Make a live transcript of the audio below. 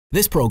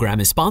This program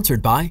is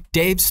sponsored by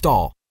Dave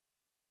Stahl.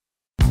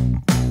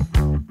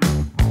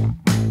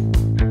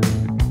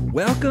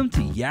 Welcome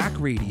to Yak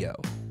Radio,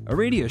 a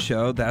radio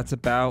show that's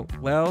about,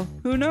 well,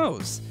 who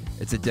knows?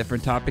 It's a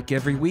different topic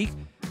every week,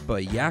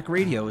 but Yak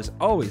Radio is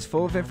always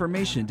full of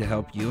information to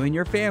help you and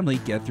your family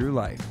get through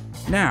life.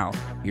 Now,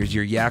 here's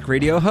your Yak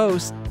Radio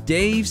host,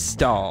 Dave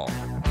Stahl.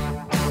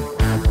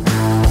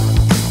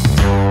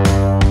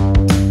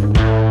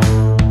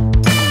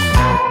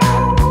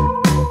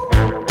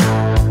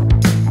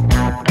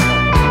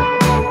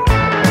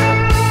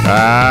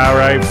 All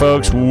right,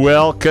 folks,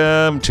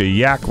 welcome to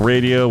Yak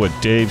Radio with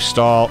Dave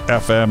Stahl,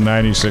 FM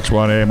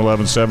 96.1 AM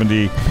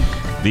 1170.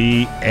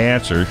 The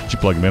Answer. Did you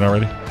plug them in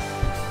already?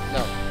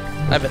 No,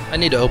 I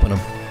need to open them.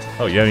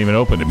 Oh, you haven't even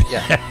opened them?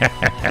 Yeah.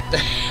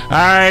 All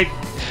right.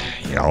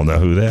 Y'all know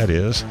who that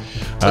is.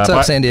 What's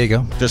up, San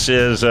Diego? This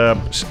is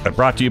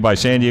brought to you by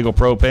San Diego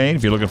Propane.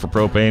 If you're looking for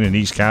propane in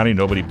East County,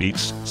 nobody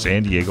beats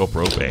San Diego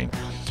Propane.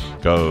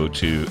 Go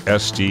to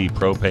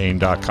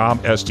sdpropane.com,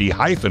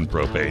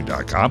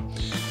 sd-propane.com,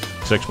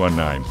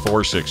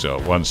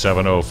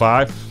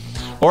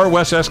 619-460-1705. Or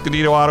West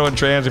Escondido Auto and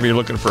Trans if you're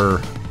looking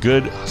for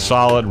good,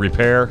 solid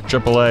repair,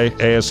 AAA,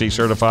 ASC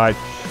certified,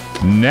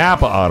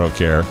 Napa Auto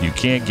Care. You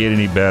can't get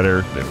any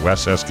better than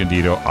West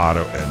Escondido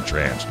Auto and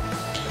Trans.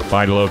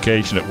 Find a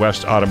location at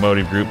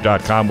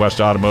westautomotivegroup.com,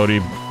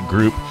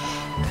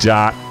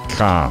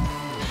 westautomotivegroup.com.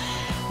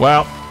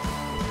 Well,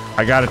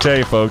 I got to tell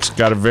you, folks,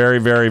 got a very,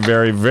 very,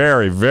 very,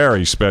 very,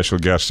 very special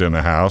guest in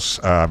the house.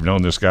 I've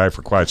known this guy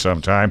for quite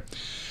some time.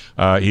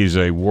 He's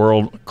a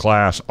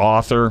world-class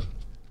author,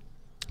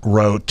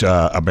 wrote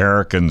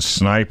American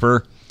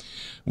Sniper,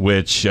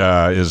 which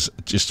is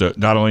just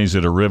not only is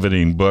it a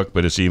riveting book,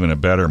 but it's even a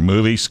better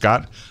movie.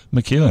 Scott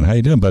McEWEN, how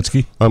you doing,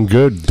 Budsky? I'm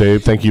good,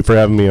 Dave. Thank you for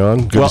having me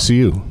on. Good to see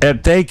you.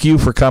 And thank you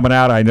for coming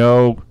out. I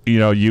know,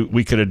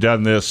 we could have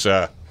done this,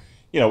 let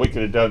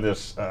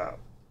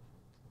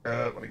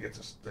me get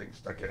this thing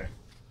stuck in.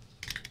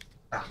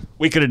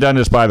 We could have done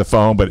this by the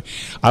phone, but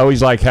I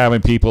always like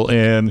having people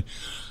in.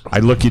 I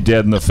look you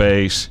dead in the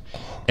face.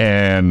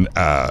 And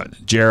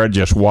Jared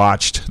just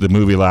watched the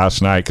movie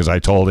last night because I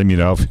told him,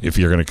 if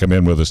you're going to come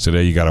in with us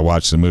today, you got to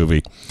watch the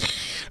movie.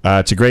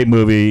 It's a great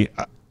movie.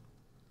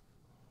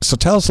 So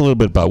tell us a little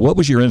bit about what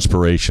was your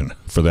inspiration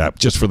for that,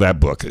 just for that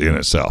book in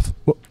itself.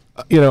 Well,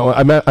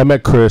 I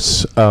met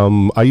Chris.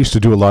 I used to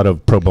do a lot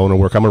of pro bono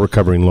work. I'm a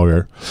recovering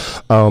lawyer,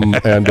 and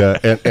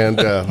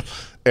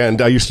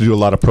I used to do a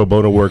lot of pro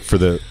bono work for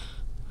the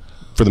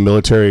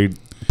military,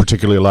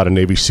 particularly a lot of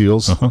Navy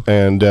SEALs.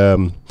 And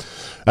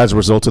as a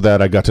result of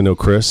that, I got to know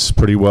Chris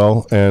pretty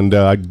well, and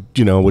I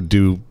would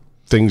do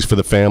things for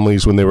the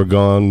families when they were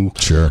gone.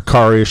 Sure.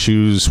 Car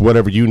issues,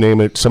 whatever, you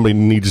name it. Somebody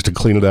needs to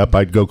clean it up.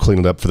 I'd go clean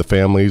it up for the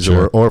families.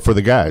 Sure. or for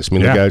the guys. I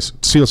mean, the guys,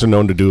 SEALs are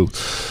known to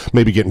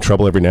maybe get in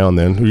trouble every now and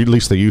then. Or at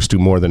least they used to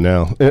more than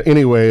now.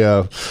 Anyway,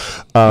 and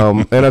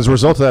as a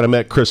result of that, I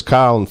met Chris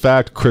Kyle. In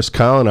fact, Chris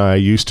Kyle and I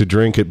used to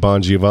drink at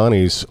Bon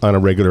Giovanni's on a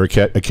regular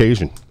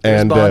occasion.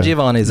 And Bon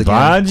Giovanni's again.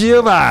 Bon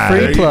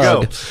Giovanni. Free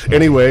plug.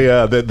 Anyway,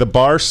 the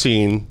bar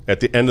scene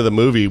at the end of the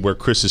movie where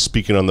Chris is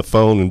speaking on the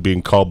phone and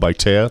being called by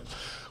Taya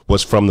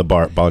was from the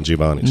bar at Bon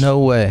Giovanni's. No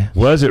way.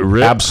 Was it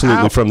really?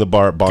 Absolutely from the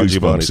bar at Bon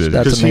Giovanni's.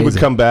 Because he would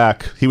come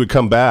back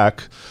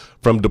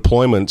from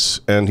deployments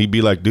and he'd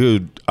be like,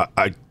 dude,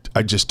 I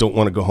just don't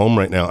want to go home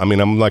right now. I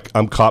mean,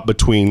 I'm caught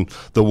between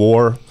the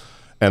war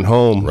and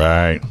home.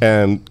 Right.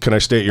 And can I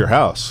stay at your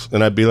house?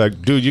 And I'd be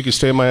like, dude, you can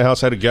stay at my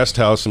house. I had a guest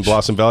house in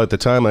Blossom Valley at the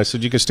time. I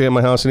said, you can stay at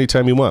my house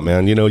anytime you want,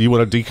 man. You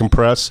want to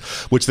decompress,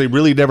 which they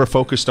really never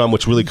focused on,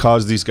 which really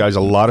caused these guys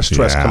a lot of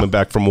stress coming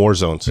back from war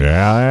zones.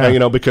 Yeah.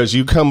 And, because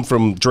you come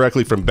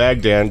directly from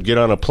Baghdad, get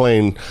on a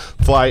plane,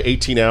 fly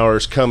 18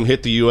 hours, come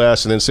hit the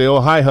U.S., and then say,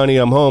 oh, hi, honey,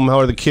 I'm home. How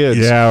are the kids?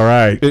 Yeah,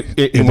 right.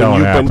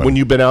 When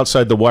you've been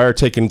outside the wire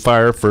taking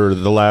fire for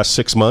the last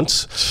 6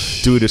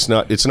 months, dude, it's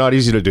not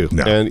easy to do.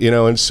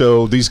 No. And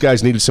so these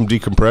guys needed some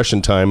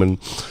decompression time,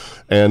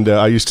 and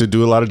I used to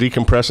do a lot of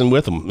decompressing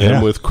with them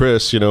and with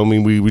Chris.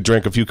 We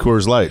drank a few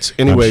Coors Lights.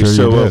 Anyway,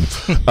 sure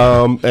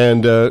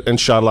and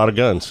shot a lot of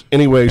guns.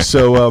 Anyway,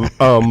 so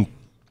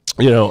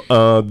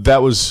that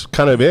was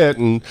kind of it,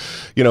 and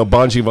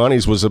Bon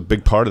Giovanni's was a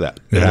big part of that.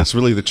 Yeah. And that's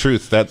really the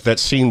truth. That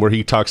scene where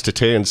he talks to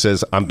Tay and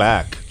says, "I'm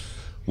back,"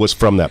 was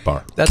from that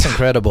bar. That's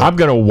incredible. I'm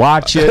going to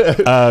watch it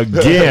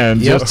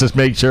again just to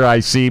make sure I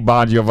see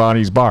Bon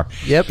Giovanni's bar.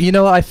 Yep.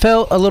 I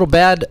felt a little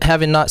bad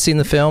having not seen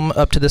the film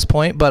up to this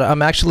point, but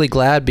I'm actually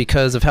glad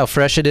because of how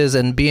fresh it is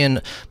and being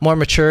more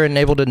mature and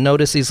able to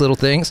notice these little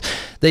things.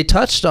 They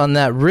touched on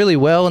that really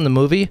well in the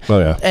movie. Oh,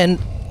 yeah. And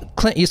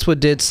Clint Eastwood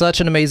did such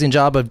an amazing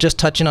job of just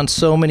touching on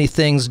so many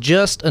things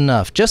just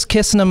enough, just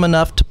kissing them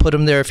enough to put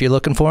them there if you're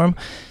looking for them.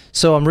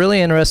 So I'm really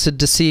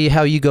interested to see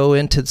how you go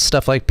into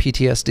stuff like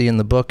PTSD in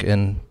the book.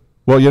 And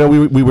well,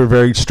 we were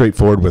very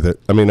straightforward with it.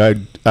 I mean, I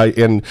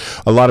and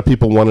a lot of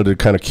people wanted to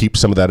kind of keep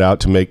some of that out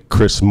to make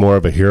Chris more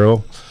of a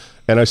hero.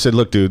 And I said,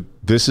 look, dude,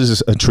 this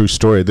is a true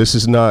story. This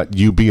is not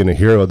you being a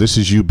hero. This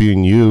is you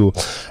being you.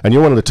 And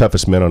you're one of the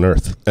toughest men on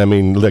earth. I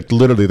mean, like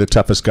literally the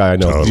toughest guy I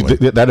know.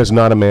 Totally. That is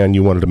not a man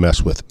you wanted to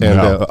mess with. And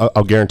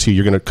I'll guarantee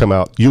you're going to come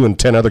out, you and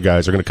 10 other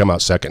guys are going to come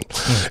out second.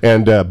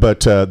 And but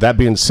that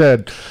being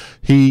said,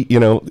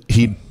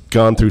 he'd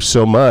gone through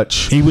so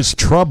much. He was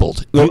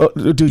troubled.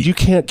 Dude, you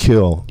can't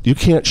kill, you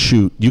can't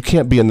shoot, you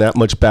can't be in that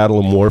much battle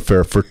and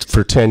warfare for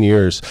 10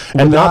 years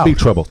and not be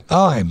troubled.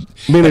 I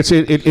mean,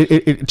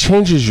 it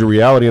changes your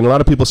reality. And a lot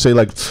of people say,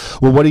 like,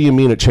 well, what do you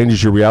mean it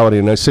changes your reality?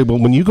 And I say, well,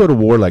 when you go to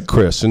war like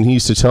Chris, and he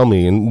used to tell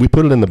me, and we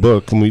put it in the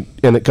book, and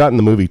it got in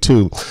the movie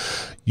too,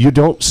 you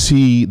don't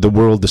see the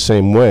world the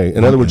same way.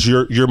 In other words,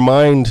 your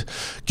mind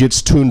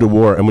gets tuned to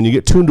war. And when you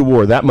get tuned to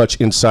war, that much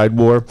inside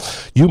war,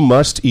 you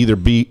must either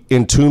be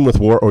in tune with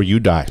war or you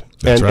die.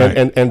 That's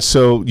right. And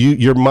so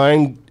your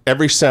mind,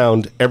 every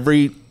sound,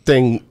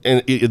 everything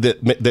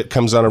that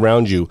comes on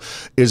around you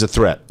is a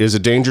threat, is a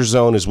danger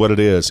zone, is what it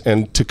is.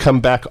 And to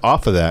come back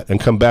off of that and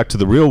come back to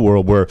the real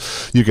world where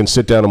you can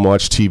sit down and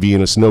watch TV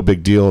and it's no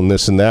big deal and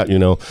this and that,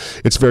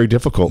 it's very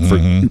difficult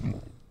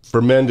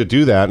for men to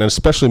do that, and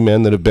especially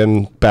men that have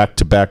been back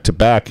to back to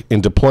back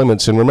in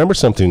deployments. And remember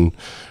something,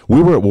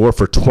 we were at war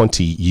for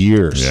 20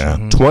 years.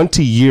 Yeah.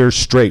 20 years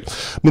straight.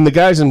 I mean, the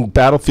guys in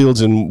battlefields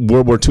in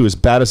World War II, as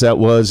bad as that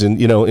was, and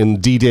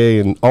in D-Day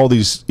and all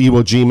these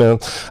Iwo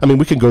Jima, I mean,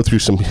 we can go through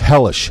some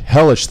hellish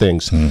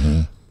things.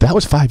 That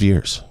was 5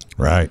 years.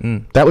 Right.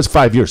 That was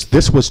 5 years.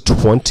 This was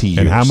 20 years.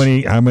 And how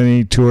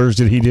many tours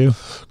did he do?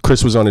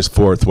 Chris was on his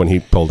 4th when he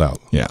pulled out.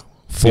 Yeah.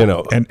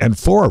 And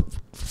four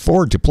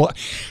deploy.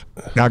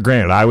 Now,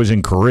 granted, I was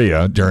in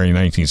Korea during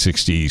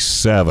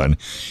 1967.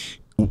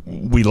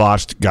 We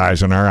lost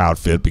guys in our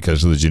outfit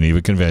because of the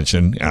Geneva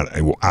Convention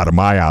out of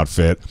my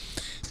outfit,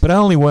 but I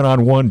only went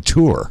on one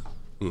tour,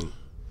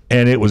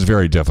 and it was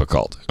very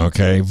difficult.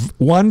 Okay,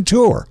 one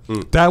tour.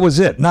 That was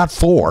it, not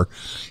 4,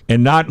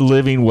 and not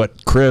living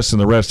what Chris and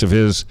the rest of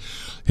his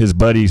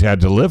buddies had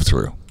to live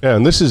through. Yeah,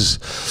 and this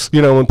is,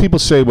 when people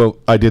say, well,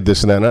 I did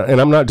this and that,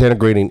 and I'm not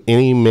denigrating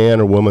any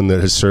man or woman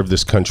that has served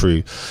this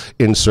country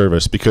in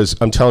service, because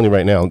I'm telling you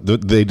right now,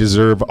 they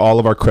deserve all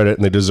of our credit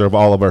and they deserve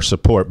all of our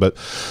support. But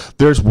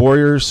there's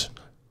warriors,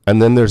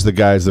 and then there's the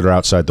guys that are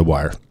outside the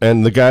wire.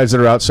 And the guys that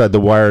are outside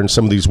the wire in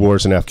some of these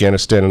wars in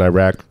Afghanistan and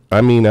Iraq, I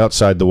mean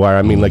outside the wire.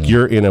 I mean, like,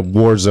 you're in a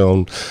war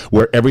zone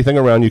where everything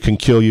around you can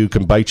kill you,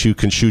 can bite you,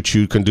 can shoot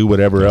you, can do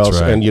whatever else.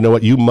 Right. And you know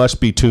what? You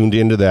must be tuned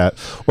into that,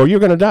 or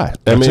you're going to die.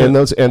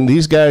 And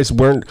these guys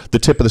weren't the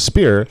tip of the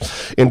spear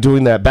in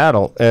doing that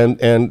battle,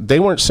 and they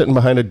weren't sitting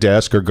behind a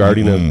desk or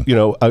guarding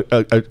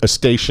a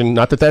station.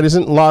 Not that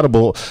isn't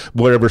laudable,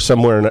 wherever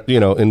somewhere in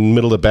the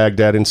middle of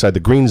Baghdad inside the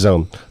green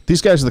zone.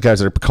 These guys are the guys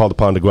that are called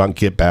upon to go out and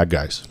get bad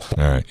guys.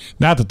 All right.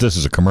 Not that this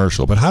is a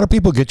commercial, but how do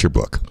people get your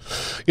book?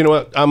 You know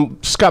what?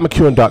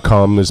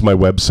 ScottMcEwen.com is my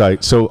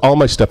website, so all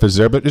my stuff is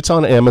there, but it's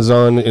on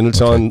Amazon, and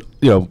it's on,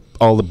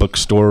 all the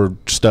bookstore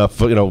stuff,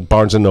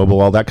 Barnes & Noble,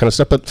 all that kind of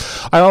stuff.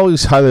 But I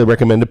always highly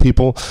recommend to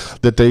people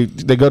that they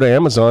go to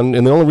Amazon,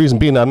 and the only reason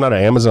being, I'm not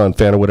an Amazon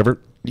fan or whatever,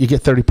 you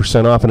get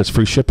 30% off and it's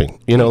free shipping,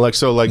 and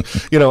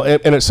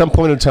at some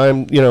point in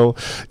time,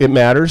 it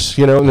matters,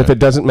 and if it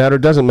doesn't matter,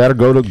 it doesn't matter.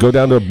 Go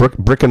down to a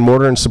brick and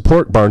mortar and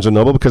support Barnes and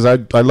Noble, because I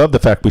love the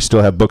fact we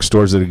still have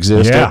bookstores that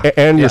exist,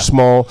 and your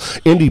small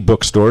indie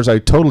bookstores. I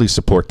totally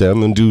support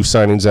them and do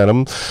signings at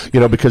them,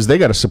 because they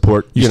got to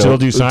support. You still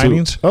do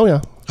signings? Oh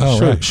yeah. Oh,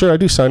 sure, right. Sure. I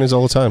do signings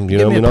all the time.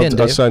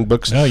 I'll sign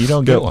books. No, you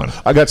don't get one.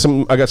 I got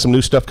some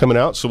new stuff coming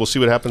out, so we'll see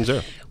what happens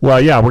there.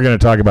 Well, yeah, we're going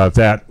to talk about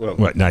that.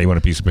 What, now you want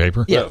a piece of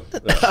paper? Yeah,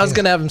 I was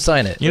going to have him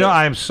sign it.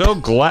 I am so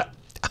glad.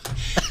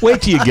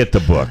 Wait till you get the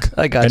book.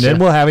 I got and you. then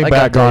we'll have him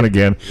back on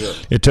again. Yeah.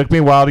 It took me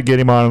a while to get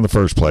him on in the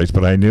first place,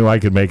 but I knew I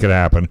could make it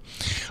happen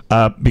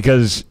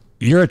because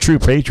you're a true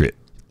patriot.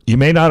 You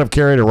may not have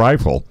carried a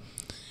rifle,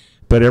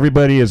 but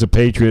everybody is a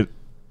patriot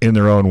in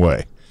their own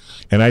way.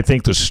 And I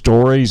think the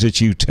stories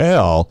that you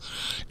tell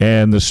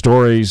and the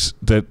stories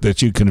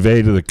that you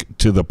convey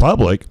to the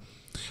public,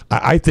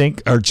 I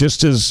think are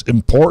just as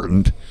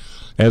important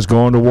as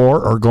going to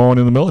war or going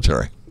in the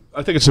military.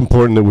 I think it's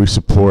important that we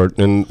support,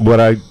 and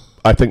what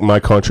I think my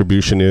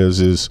contribution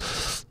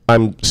is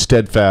I'm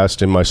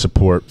steadfast in my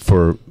support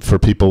for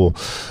people,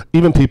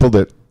 even people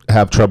that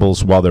have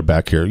troubles while they're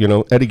back here.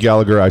 Eddie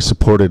Gallagher, I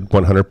supported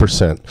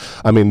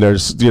 100%. I mean,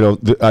 there's,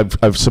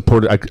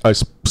 I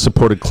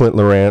supported Clint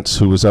Lawrence,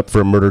 who was up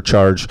for a murder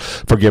charge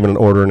for giving an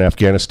order in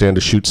Afghanistan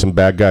to shoot some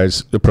bad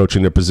guys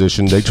approaching their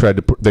position.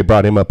 They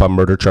brought him up on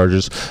murder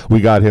charges.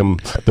 We got him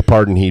the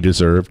pardon he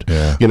deserved.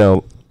 Yeah.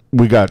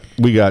 We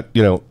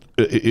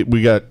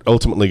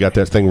ultimately got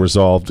that thing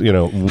resolved.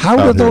 How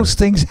do those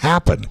things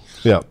happen?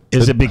 Yeah.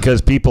 Is it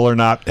because people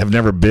have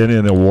never been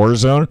in a war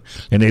zone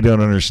and they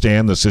don't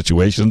understand the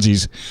situations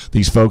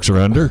these folks are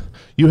under?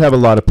 You have a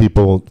lot of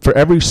people. For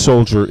every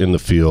soldier in the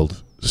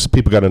field,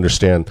 people got to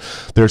understand,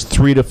 there's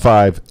 3 to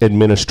 5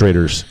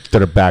 administrators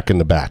that are back in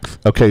the back.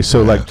 Okay,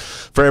 so like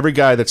for every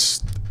guy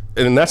that's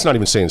and that's not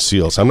even saying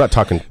SEALs. I'm not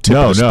talking tip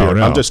of the spear.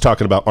 No. I'm just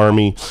talking about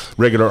Army,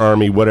 regular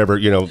Army, whatever,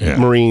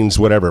 Marines,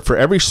 whatever. For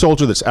every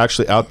soldier that's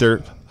actually out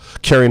there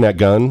carrying that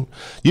gun,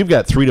 you've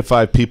got 3 to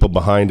 5 people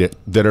behind it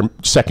that are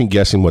second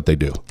guessing what they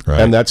do. Right.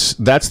 And that's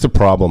the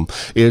problem,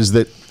 is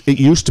that it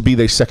used to be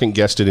they second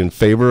guessed it in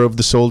favor of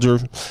the soldier,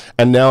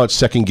 and now it's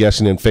second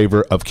guessing in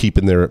favor of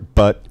keeping their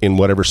butt in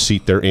whatever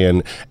seat they're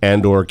in,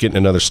 and or getting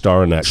another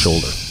star on that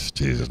shoulder.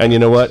 Jesus. And you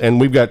know what?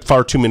 And we've got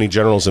far too many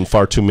generals and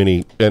far too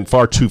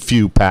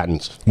few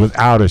patents.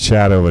 Without a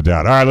shadow of a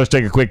doubt. All right, let's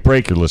take a quick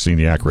break. You're listening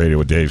to Yak Radio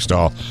with Dave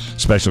Stahl.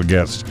 Special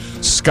guest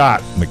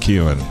Scott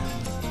McEWEN,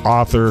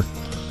 author,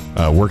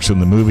 works in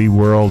the movie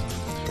world,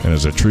 and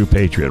is a true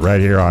patriot. Right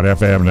here on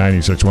FM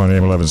 96.1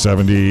 AM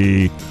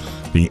 1170.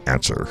 The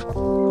Answer.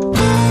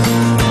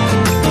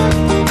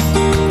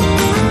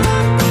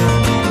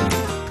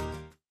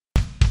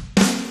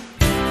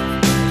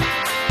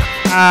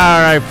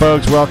 All right,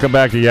 folks, welcome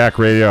back to Yak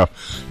Radio,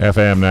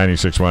 FM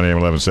 96.1 AM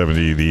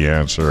 1170, The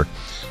Answer.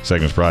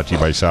 Segment's brought to you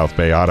by South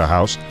Bay Auto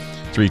House,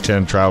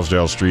 310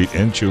 Trousdale Street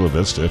in Chula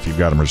Vista. If you've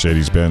got a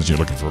Mercedes-Benz and you're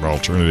looking for an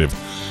alternative,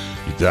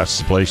 that's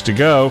the place to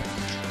go.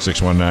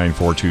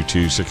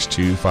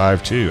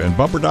 619-422-6252. And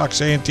Bumper Doc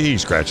Santee,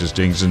 scratches,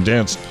 dings, and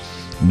dents.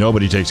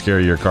 Nobody takes care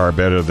of your car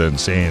better than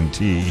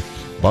Santee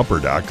Bumper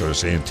Doc. Go to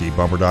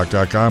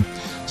SanteeBumperDoc.com.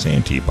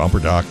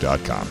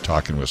 SanteeBumperDoc.com.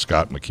 Talking with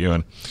Scott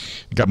McEWEN.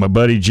 Got my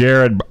buddy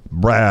Jared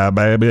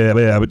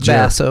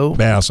Basso.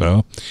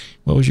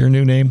 What was your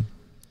new name?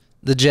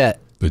 The Jet.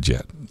 The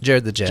Jet.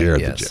 Jared the Jet.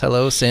 Jared yes. the Jet.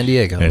 Hello, San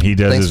Diego. And he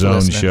does his own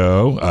listening.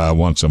 show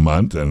once a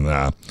month. And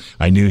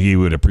I knew he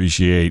would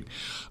appreciate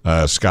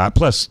Scott.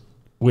 Plus,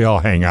 we all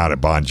hang out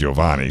at Bon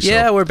Giovanni.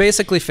 Yeah, we're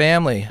basically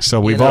family. So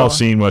we've all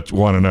seen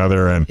one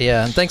another. And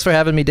thanks for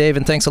having me, Dave,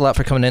 and thanks a lot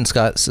for coming in,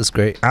 Scott. This is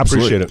great.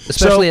 Absolutely. Appreciate it.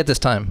 Especially at this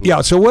time.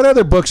 Yeah, so what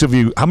other books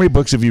how many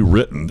books have you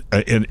written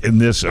in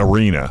this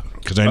arena?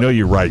 Because I know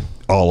you write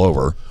all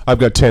over. I've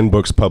got 10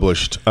 books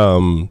published,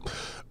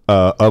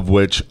 of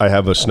which I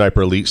have a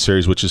Sniper Elite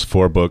series, which is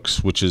 4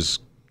 books, which is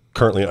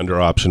currently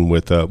under option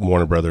with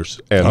Warner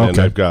Brothers. And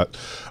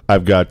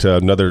I've got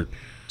another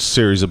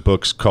series of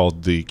books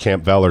called the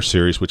Camp Valor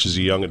series, which is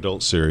a young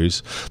adult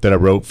series that I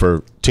wrote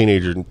for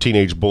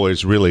teenage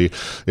boys. Really,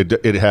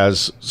 it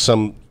has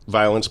some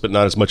violence, but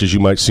not as much as you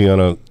might see on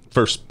a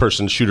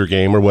first-person shooter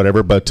game or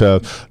whatever. But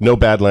no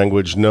bad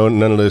language,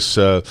 none of this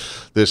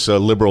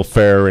liberal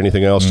fare or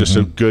anything else. Just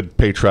a good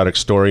patriotic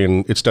story,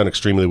 and it's done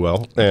extremely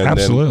well. And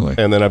Absolutely.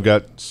 Then I've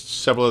got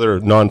several other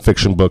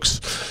nonfiction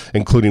books,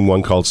 including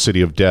one called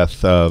City of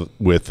Death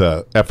with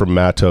Ephraim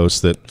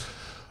Matos. That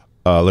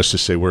let's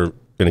just say we're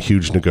in a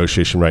huge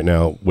negotiation right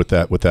now with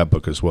that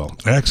book as well.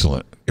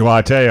 Excellent. Well,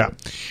 I tell you,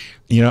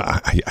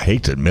 I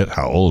hate to admit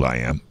how old I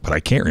am, but I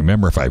can't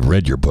remember if I've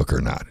read your book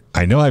or not.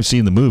 I know I've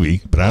seen the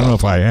movie, but I don't know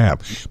if I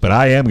have. But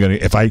I am going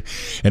to,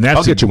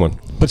 I'll get you one.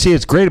 But see,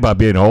 it's great about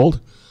being old.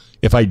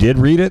 If I did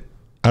read it,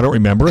 I don't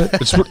remember it.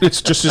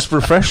 It's just as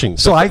refreshing.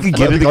 So I can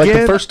get it like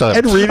again the first time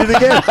and read it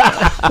again.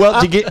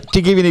 Well,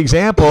 to give you an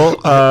example,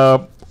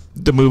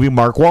 the movie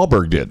Mark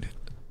Wahlberg did,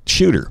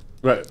 Shooter.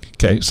 Right.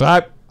 Okay,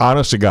 so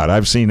honest to God,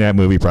 I've seen that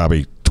movie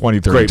probably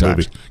 20, 30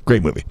 times.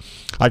 Great movie.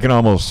 I can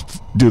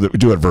almost do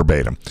it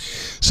verbatim.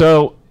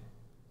 So,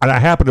 and I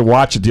happened to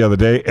watch it the other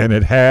day, and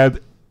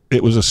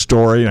it was a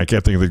story, and I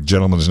can't think of the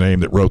gentleman's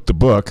name that wrote the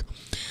book.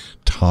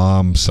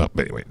 Tom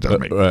something. Anyway,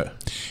 doesn't make right.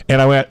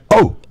 And I went,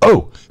 oh.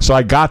 So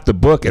I got the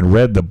book and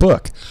read the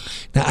book.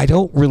 Now, I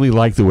don't really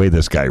like the way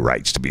this guy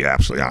writes, to be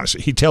absolutely honest.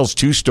 He tells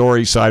 2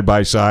 stories side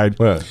by side.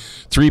 Right.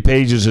 3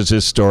 pages is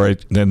his story.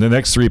 Then the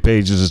next 3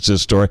 pages is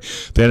his story.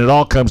 Then it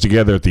all comes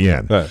together at the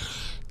end. Right.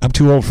 I'm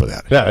too old for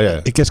that.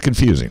 Yeah. It gets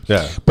confusing.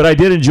 Yeah. But I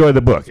did enjoy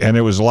the book, and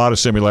there was a lot of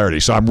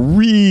similarities. So I'm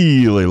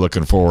really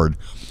looking forward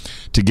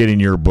to getting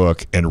your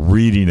book and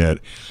reading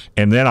it.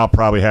 And then I'll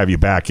probably have you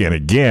back in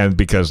again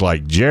because,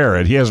 like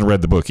Jared, he hasn't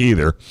read the book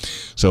either.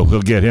 So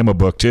he'll get him a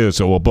book too.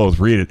 So we'll both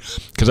read it.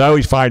 Because I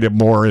always find it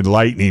more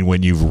enlightening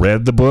when you've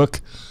read the book,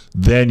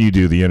 then you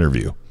do the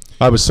interview.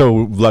 I was so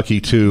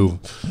lucky too,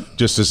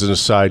 just as an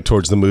aside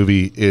towards the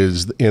movie,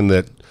 is in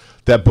that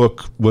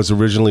book was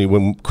originally,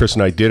 when Chris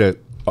and I did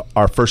it,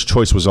 our first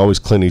choice was always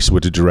Clint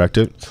Eastwood to direct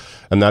it.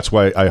 And that's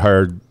why I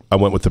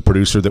went with the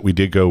producer that we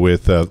did go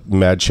with,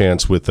 Mad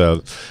Chance, with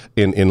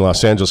in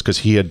Los Angeles, because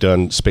he had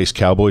done Space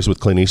Cowboys with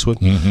Clint Eastwood.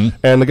 Mm-hmm.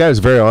 And the guy was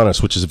very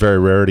honest, which is a very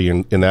rarity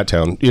in that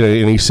town.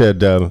 And he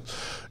said,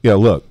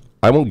 look,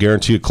 I won't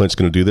guarantee you Clint's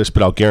going to do this,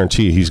 but I'll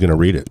guarantee you he's going to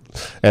read it.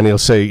 And he'll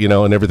say,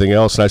 and everything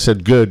else. And I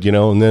said, good,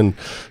 and then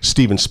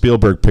Steven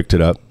Spielberg picked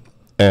it up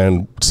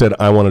and said,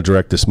 I want to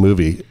direct this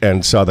movie,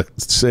 and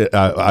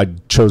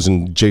I'd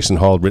chosen Jason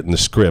Hall, had written the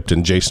script,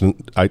 and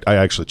I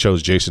actually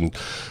chose Jason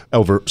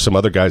over some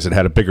other guys that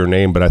had a bigger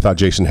name, but I thought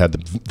Jason had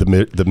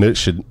the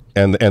mission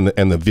and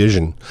the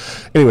vision.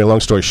 Anyway,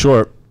 long story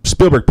short,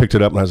 Spielberg picked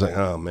it up, and I was like,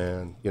 oh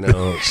man,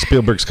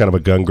 Spielberg's kind of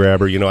a gun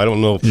grabber. I don't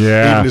know if, even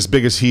as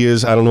big as he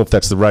is, I don't know if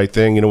that's the right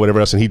thing,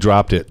 whatever else. And he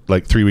dropped it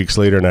like 3 weeks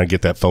later, and I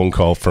get that phone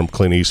call from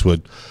Clint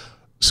Eastwood.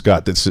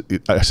 Scott,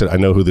 I said, I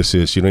know who this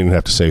is. You don't even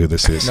have to say who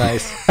this is.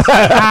 Nice.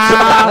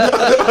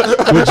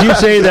 Would you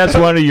say that's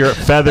one of your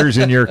feathers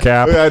in your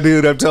cap? Yeah,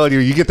 dude, I'm telling you,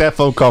 you get that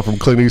phone call from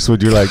Clint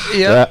Eastwood, you're like,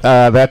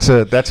 that's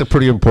a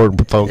pretty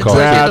important phone call.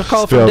 It's like a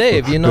call from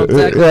Dave. You know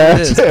exactly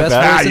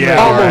what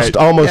it is.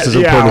 Almost as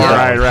important.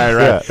 Right.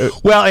 Yeah.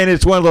 Well, and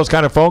it's one of those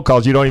kind of phone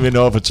calls you don't even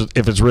know if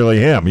it's really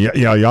him.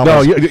 You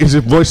almost, his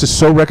voice is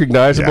so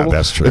recognizable. Yeah,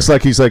 that's true. It's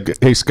like he's like,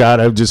 hey,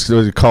 Scott, I just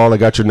called. I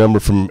got your number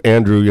from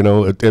Andrew.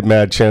 At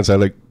Mad Chance, I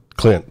like.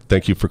 Clint,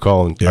 thank you for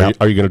calling. Yep.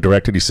 Are you going to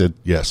direct it? He said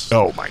yes.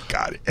 Oh my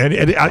God! And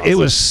awesome. It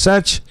was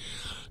such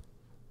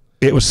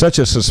a.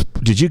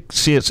 Did you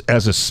see it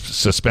as a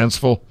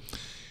suspenseful?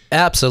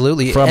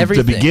 Absolutely, from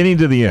everything. The beginning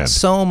to the end.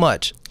 So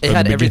much. It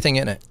had everything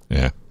in it.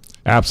 Yeah,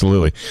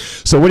 absolutely.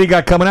 So what do you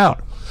got coming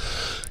out?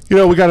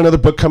 We got another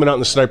book coming out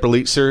in the Sniper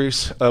Elite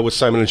series with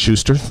Simon &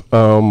 Schuster.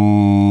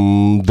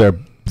 They're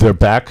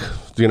back.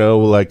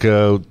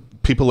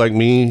 People like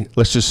me,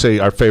 let's just say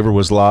our favor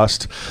was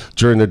lost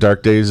during the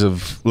dark days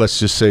of, let's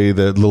just say,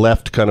 the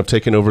left kind of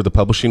taking over the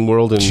publishing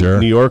world in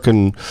New York.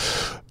 And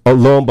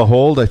lo and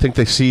behold, I think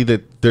they see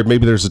that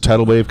there's a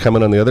tidal wave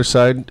coming on the other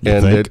side,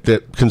 and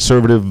that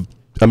conservative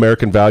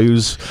American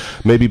values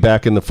may be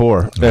back in the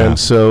fore. Yeah. And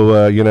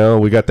so,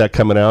 we got that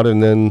coming out,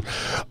 and then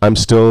I'm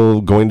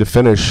still going to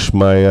finish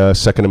my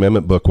Second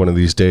Amendment book one of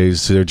these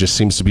days. There just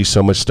seems to be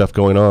so much stuff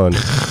going on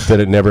that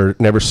it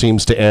never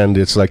seems to end.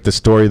 It's like the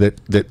story that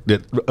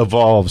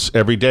evolves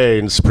every day,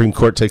 and the Supreme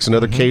Court takes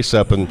another case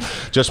up, and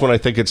just when I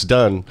think it's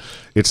done,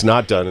 it's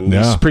not done. And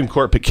these Supreme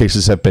Court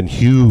cases have been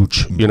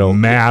huge,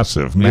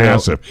 massive.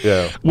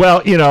 Yeah.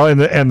 Well,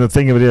 and the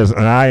thing of it is,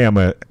 and I am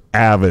an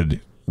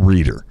avid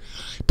reader,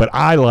 but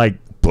I like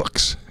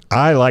books.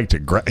 I like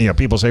to,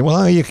 people say,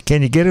 well,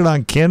 can you get it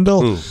on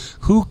Kindle?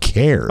 Who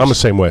cares? I'm the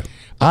same way.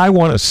 I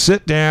want to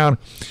sit down,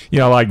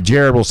 like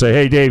Jared will say,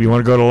 hey, Dave, you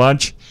want to go to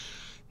lunch?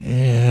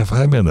 If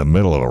I'm in the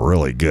middle of a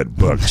really good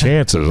book,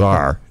 chances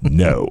are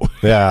no.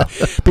 Yeah.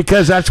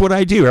 Because that's what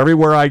I do.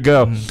 Everywhere I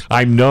go,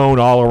 I'm known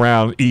all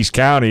around East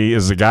County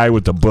as the guy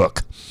with the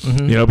book.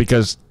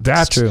 Because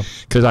that's true.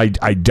 Because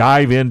I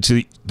dive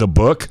into the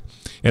book,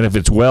 and if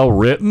it's well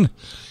written,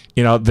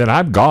 then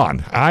I'm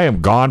gone. I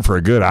am gone for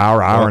a good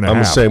hour and a half.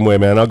 I'm the same way,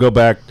 man. I'll go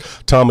back.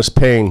 Thomas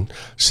Paine,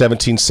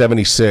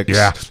 1776.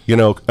 Yeah.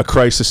 A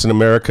Crisis in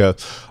America.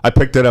 I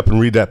picked that up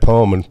and read that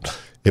poem, and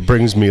it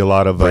brings me a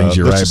lot of back.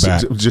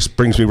 It just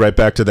brings me right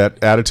back to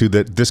that attitude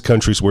that this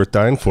country's worth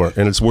dying for,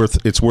 and it's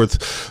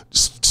worth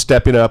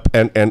stepping up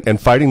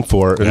and fighting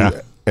for.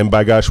 And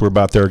by gosh, we're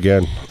about there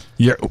again.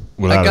 Yeah.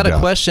 I got a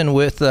question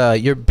with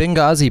your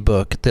Benghazi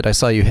book that I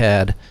saw you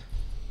had.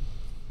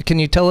 Can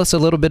you tell us a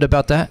little bit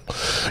about that?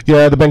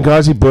 Yeah, the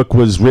Benghazi book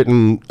was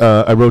written.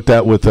 I wrote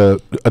that with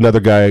another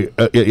guy,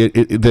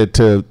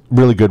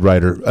 really good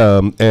writer.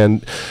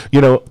 And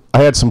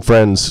I had some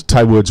friends.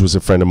 Ty Woods was a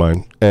friend of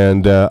mine,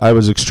 and I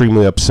was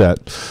extremely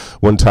upset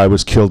when Ty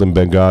was killed in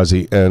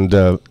Benghazi.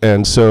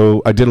 And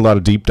so I did a lot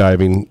of deep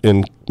diving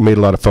and made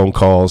a lot of phone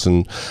calls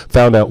and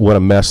found out what a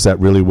mess that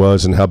really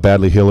was, and how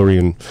badly Hillary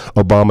and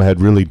Obama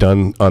had really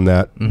done on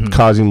that,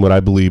 causing what I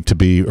believe to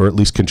be, or at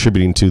least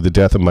contributing to, the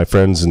death of my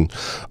friends and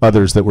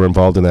others that were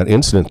involved in that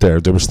incident there.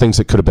 There was things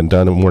that could have been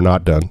done and were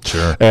not done.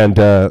 Sure. And,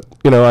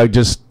 I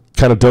just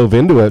kind of dove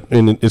into it,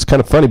 and it's kind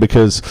of funny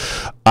because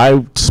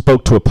I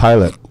spoke to a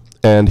pilot,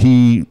 and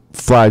he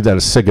flies out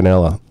of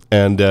Sigonella.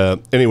 And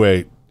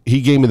anyway,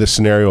 he gave me the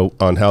scenario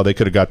on how they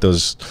could have got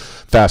those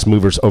fast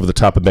movers over the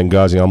top of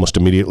Benghazi almost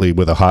immediately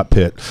with a hot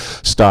pit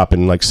stop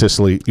in like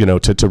Sicily,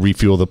 to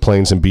refuel the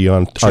planes and be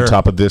on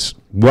top of this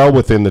well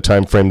within the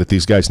time frame that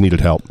these guys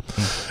needed help.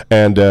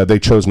 And they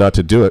chose not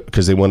to do it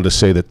because they wanted to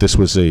say that this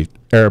was a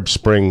Arab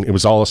Spring. It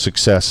was all a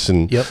success,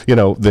 and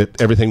that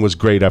everything was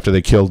great after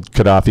they killed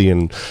Gaddafi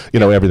and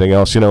everything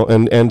else,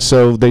 and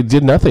so they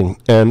did nothing.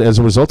 And as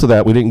a result of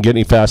that, we didn't get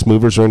any fast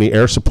movers or any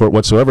air support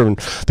whatsoever, and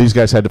these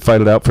guys had to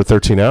fight it out for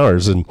 13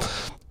 hours. And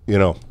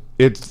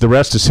the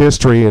rest is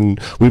history, and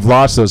we've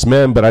lost those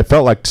men, but I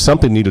felt like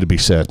something needed to be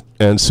said.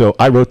 And so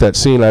I wrote that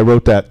scene. I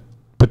wrote that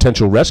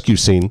potential rescue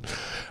scene,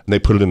 and they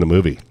put it in the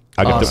movie.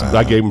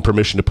 I gave them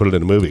permission to put it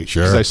in the movie.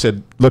 Sure. Because I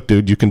said, look,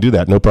 dude, you can do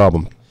that. No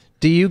problem.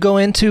 Do you go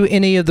into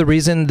any of the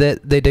reason that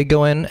they did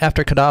go in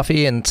after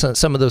Gaddafi and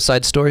some of those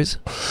side stories?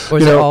 Or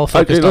is it all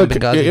focused on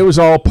Benghazi? It was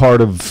all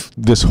part of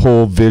this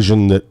whole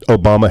vision that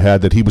Obama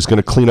had, that he was going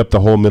to clean up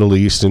the whole Middle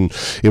East, and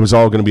it was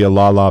all going to be a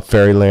la-la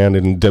fairyland,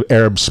 and the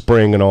Arab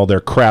Spring and all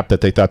their crap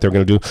that they thought they were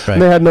going to do. Right.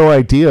 And they had no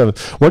idea.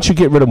 Once you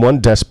get rid of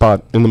one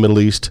despot in the Middle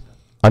East,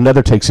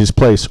 another takes his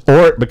place,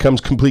 or it becomes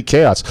complete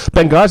chaos.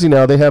 Benghazi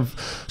now, they have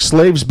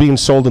slaves being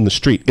sold in the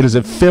street. It is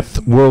a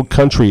fifth world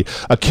country,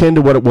 akin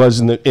to what it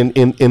was in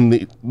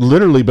the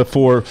literally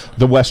before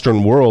the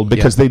Western world,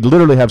 because they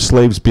literally have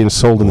slaves being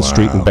sold in the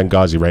street in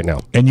Benghazi right now.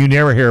 And you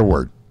never hear a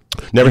word.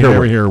 Never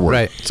hear a word.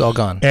 Right, it's all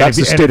gone. That's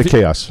the state of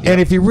chaos. And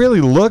if you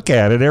really look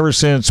at it, ever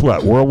since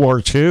World War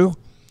II,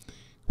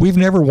 we've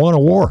never won a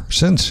war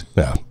since.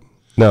 Yeah.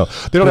 No,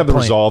 they don't have the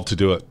resolve to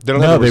do it. They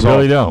don't have the they resolve.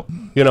 really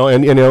don't.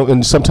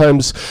 And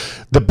sometimes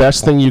the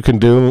best thing you can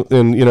do,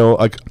 and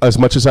like as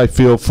much as I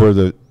feel for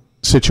the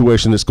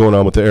situation that's going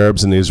on with the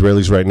Arabs and the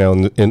Israelis right now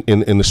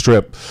in the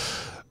Strip,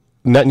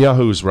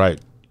 Netanyahu is right.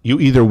 You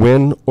either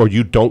win or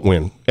you don't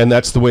win, and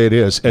that's the way it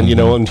is. And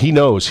and he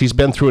knows, he's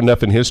been through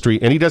enough in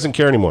history, and he doesn't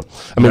care anymore.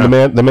 I mean,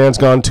 the man's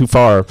gone too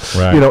far,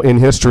 in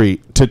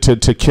history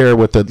to care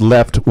what the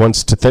left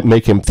wants to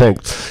make him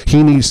think.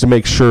 He needs to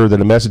make sure that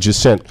a message is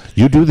sent.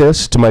 You do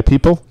this to my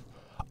people,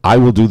 I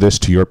will do this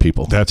to your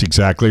people. That's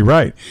exactly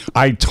right.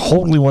 I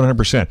totally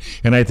 100%.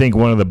 And I think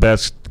one of the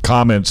best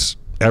comments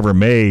ever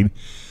made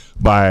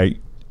by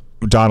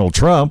Donald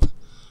Trump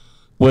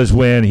was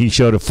when he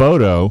showed a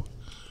photo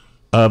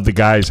of the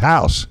guy's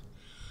house,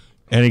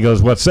 and he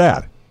goes, "What's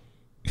that?"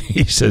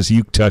 He says,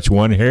 "You touch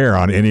one hair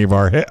on any of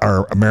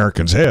our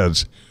Americans'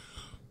 heads,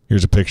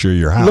 here's a picture of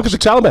your house." Look at the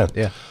Taliban.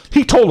 Yeah,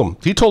 he told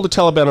the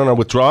Taliban on our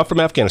withdrawal from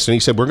Afghanistan. He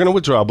said, "We're going to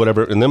withdraw,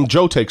 whatever," and then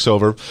Joe takes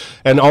over,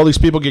 and all these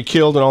people get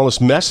killed, and all this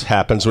mess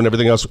happens and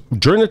everything else.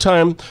 During the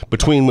time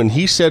between when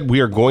he said we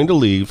are going to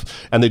leave,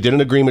 and they did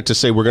an agreement to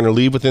say we're going to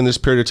leave within this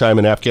period of time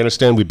in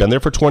Afghanistan. We've been there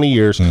for 20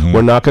 years.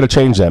 We're not going to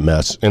change that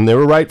mess, and they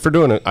were right for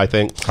doing it, I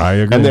think. I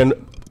agree. And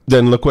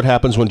then look what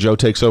happens when Joe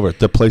takes over.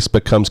 The place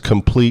becomes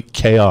complete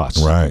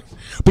chaos. Right.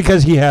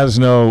 Because he has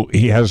no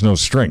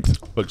strength.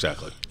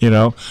 Exactly.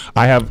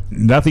 I have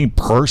nothing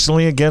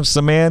personally against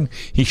the man.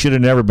 He should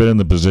have never been in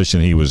the position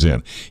he was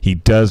in. He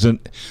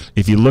doesn't.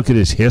 If you look at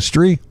his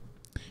history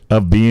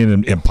of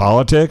being in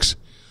politics,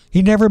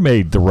 he never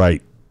made the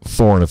right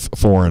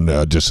foreign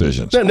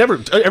decisions. Yeah, never.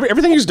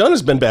 Everything he's done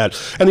has been bad.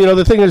 And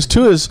the thing is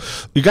too is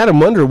you got to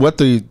wonder what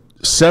the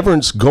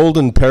severance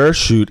golden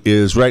parachute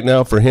is right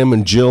now for him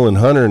and Jill and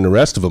Hunter and the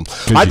rest of them.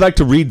 I'd like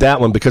to read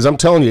that one because I'm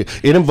telling you,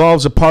 it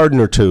involves a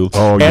pardon or two,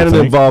 and it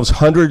involves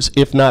hundreds,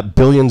 if not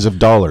billions, of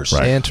dollars.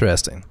 Right.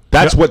 Interesting.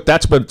 That's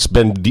what's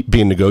been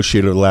being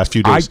negotiated over the last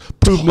few days.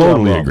 I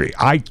totally agree.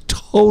 I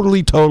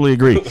totally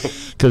agree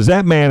because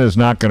that man is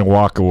not going to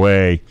walk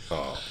away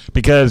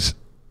because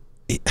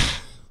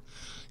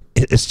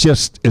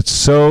it's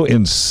so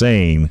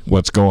insane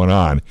what's going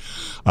on.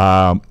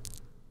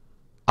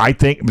 I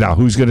think now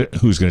who's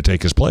gonna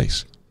take his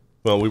place?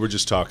 Well, we were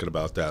just talking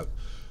about that.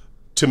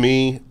 To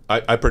me,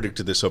 I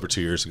predicted this over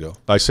 2 years ago.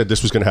 I said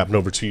this was going to happen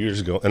over 2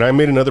 years ago, and I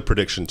made another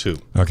prediction too.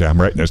 Okay,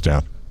 I'm writing this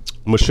down.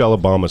 Michelle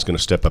Obama is going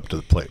to step up to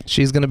the plate.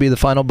 She's going to be the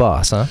final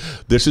boss, huh?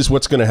 This is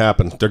what's going to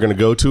happen. They're going to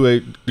go to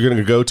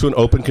an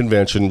open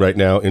convention right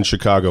now in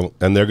Chicago,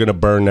 and they're going to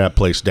burn that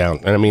place down.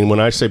 And I mean, when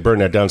I say burn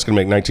that down, it's going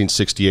to make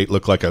 1968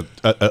 look like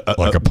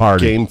a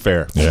party game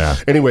fair. Yeah.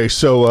 Anyway,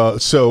 so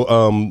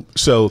and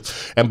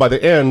by the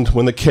end,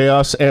 when the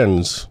chaos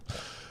ends,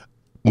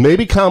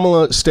 maybe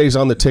Kamala stays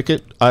on the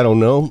ticket. I don't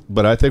know,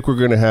 but I think we're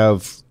going to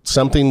have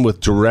something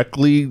with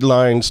directly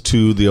lines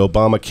to the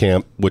Obama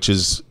camp, which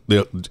is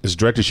as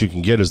direct as you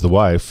can get as the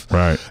wife,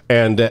 right?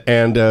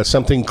 And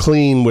something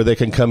clean where they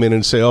can come in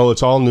and say, "Oh,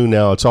 it's all new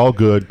now. It's all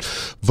good.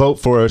 Vote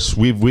for us.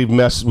 We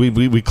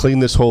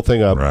cleaned this whole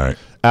thing up." Right.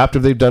 After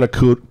they've done a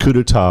coup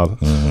d'etat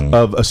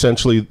of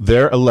essentially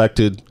their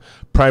elected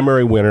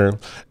primary winner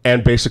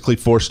and basically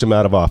forced him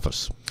out of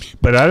office.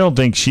 But I don't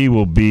think she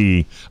will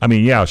be. I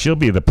mean, yeah, she'll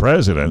be the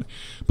president,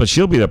 but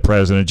she'll be the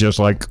president just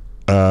like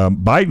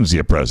Biden's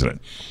the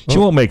president. She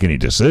won't make any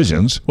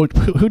decisions. Who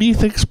do you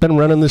think's been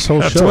running this whole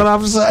show? That's what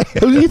I'm saying.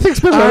 Who do you think's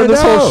been running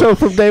this whole show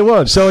from day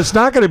one? So it's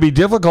not going to be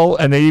difficult.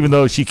 And even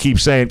though she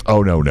keeps saying,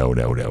 "Oh no,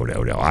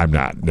 I'm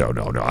not. No,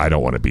 I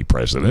don't want to be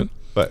president."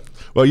 But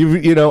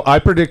well, I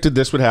predicted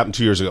this would happen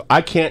 2 years ago.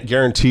 I can't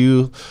guarantee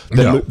you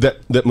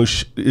that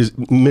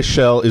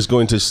Michelle is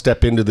going to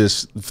step into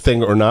this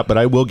thing or not, but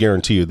I will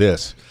guarantee you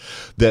this: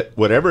 that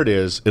whatever it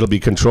is, it'll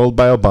be controlled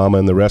by Obama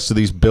and the rest of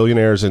these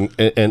billionaires and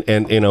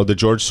the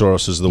George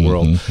Soroses of the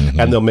world,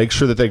 and they'll make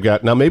sure that they've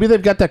got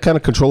that kind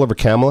of control over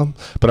Kamala.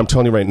 But I'm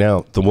telling you right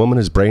now, the woman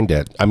is brain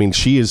dead. I mean,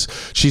 she's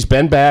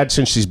been bad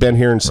since she's been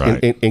here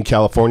in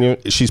California.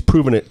 She's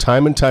proven it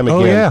time and time again.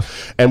 Oh, yeah.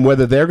 And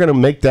whether they're going to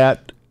make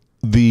that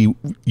the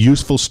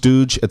useful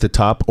stooge at the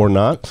top or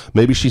not,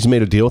 maybe she's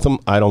made a deal with them.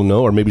 I don't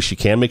know, or maybe she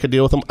can make a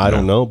deal with them. I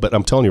don't know, but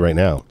I'm telling you right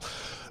now,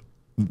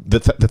 the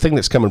thing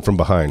that's coming from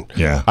behind,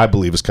 I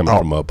believe, is coming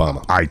from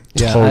Obama. I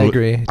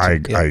agree. I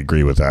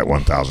agree with that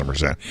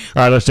 1,000%. All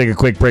right, let's take a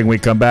quick break. When we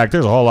come back,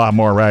 there's a whole lot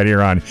more right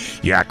here on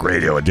Yak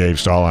Radio with Dave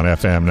Stahl on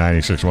FM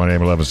 96.1 AM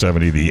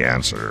 1170. The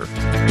Answer.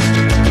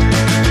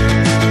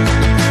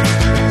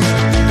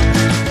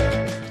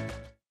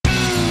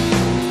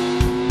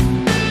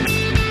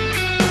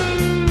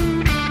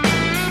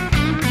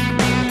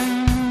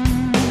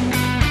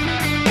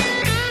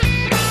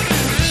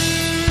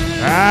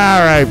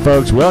 All right,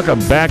 folks, welcome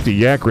back to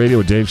Yak Radio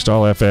with Dave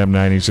Stahl, FM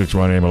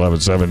 96.1 AM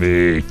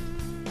 1170.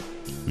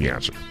 The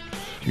Answer.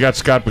 We got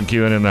Scott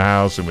McEWEN in the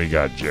house, and we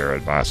got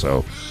Jared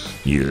Basso.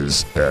 He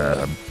is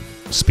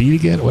Speed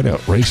again? What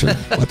else? Racer?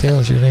 What the hell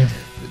is your name?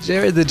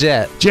 Jared the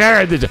Jet.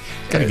 Jared the Jet.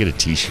 Gotta get a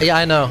T-shirt. Yeah,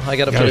 I know. I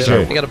gotta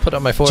put it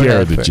on my forehead.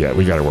 Jared the Jet.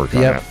 We gotta work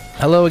on that.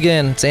 Hello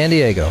again, San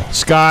Diego.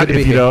 Scott,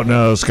 if you don't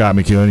know, Scott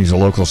McEWEN, he's a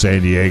local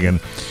San Diegan.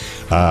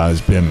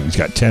 He's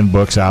got 10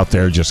 books out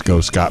there. Just go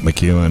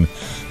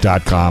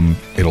scottmcewen.com.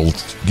 It'll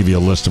give you a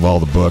list of all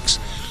the books.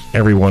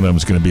 Every one of them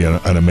is going to be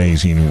an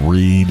amazing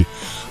read.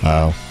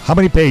 How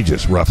many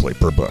pages, roughly,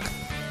 per book?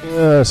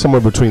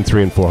 Somewhere between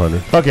 300 and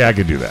 400. Okay, I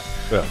could do that.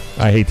 Yeah.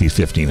 I hate these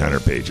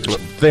 1,500 pages.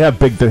 They have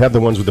the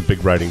ones with the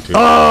big writing too. Oh,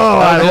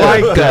 I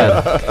like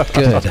that.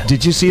 Good.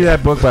 Did you see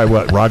that book by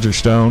Roger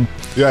Stone?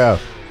 Yeah.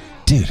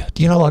 Dude,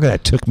 do you know how long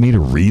that took me to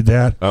read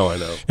that? Oh, I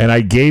know. And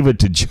I gave it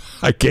to Joe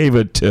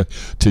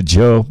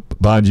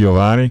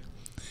Bongiovanni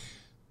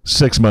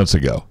 6 months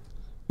ago.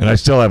 And I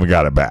still haven't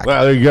got it back.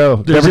 Well, there you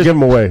go. Never give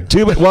them away.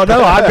 Well,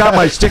 no, I've got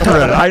my sticker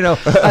in it. I know.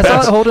 I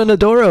saw it holding the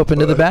door open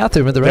to the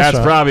bathroom at the restaurant.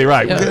 That's probably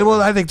right. Yeah. Well,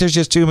 I think there's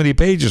just too many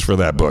pages for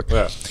that book.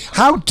 Yeah.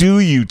 How do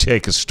you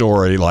take a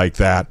story like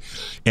that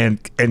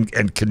and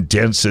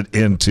condense it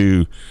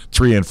into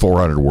 300 and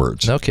 400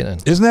 words? No kidding.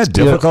 Isn't that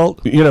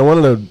difficult? One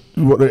of the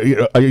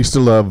I used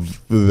to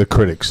love the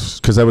critics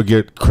because I would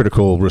get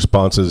critical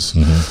responses,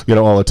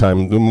 all the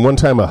time. One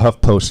time, a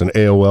HuffPost, an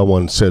AOL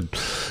one, said,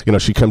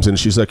 she comes in and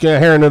she's like, "Yeah,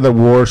 hear another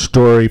war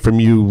story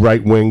from you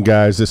right wing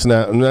guys, this and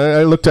that." And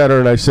I looked at her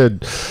and I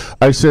said,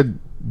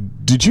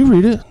 "Did you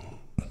read it?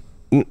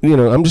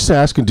 I'm just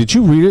asking, did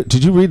you read it?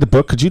 Did you read the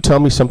book? Could you tell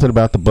me something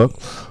about the book?"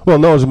 "Well,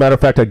 no, as a matter of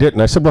fact, I didn't."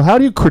 I said, "Well, how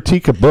do you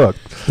critique a book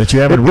that you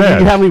haven't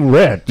read?" You haven't even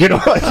read.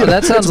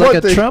 That sounds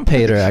like a Trump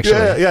hater,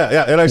 actually.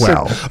 Yeah. And I said,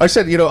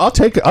 I'll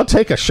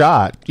take a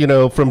shot,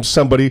 from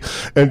somebody.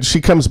 And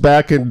she comes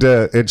back and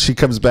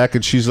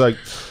she's like,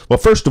 "Well,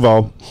 first of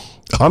all,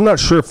 I'm not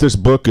sure if this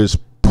book is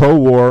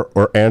pro-war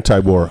or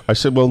anti-war." I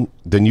said, "Well,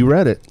 then you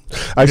read it."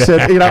 I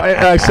said,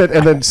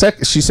 and then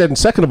she said, "And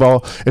second of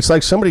all, it's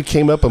like somebody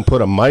came up and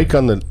put a mic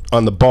on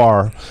the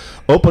bar,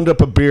 opened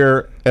up a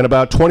beer, and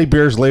about 20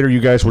 beers later, you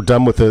guys were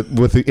done with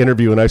the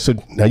interview." And I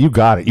said, "Now you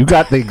got it. You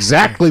got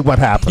exactly what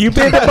happened. You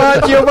been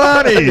about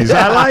Giovanni's."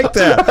 I like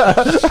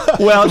that.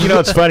 Well,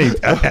 it's funny.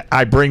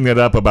 I bring that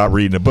up about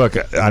reading a book.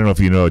 I don't know if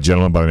you know a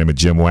gentleman by the name of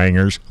Jim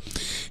Wangers.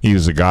 He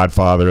was the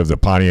godfather of the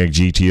Pontiac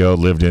GTO.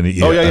 Lived in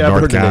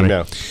North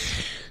County.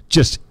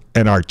 Just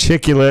an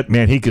articulate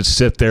man. He could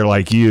sit there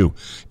like you,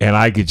 and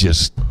I could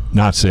just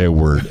not say a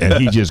word, and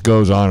he just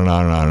goes on and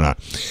on and on and on.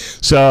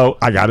 So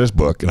I got his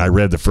book, and I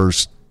read the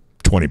first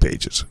 20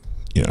 pages.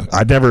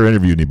 I'd never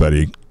interviewed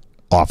anybody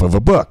off of a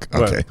book.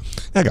 Okay, right.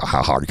 I go,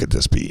 how hard could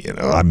this be?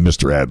 I'm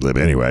Mr. Ad-lib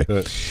anyway.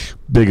 Right.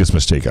 Biggest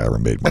mistake I ever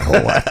made in my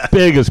whole life.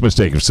 Biggest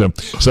mistake.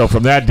 So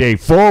from that day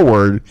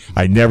forward,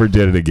 I never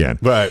did it again.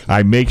 Right.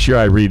 I make sure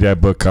I read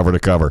that book cover to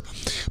cover.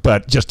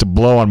 But just to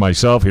blow on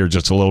myself here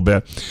just a little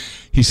bit,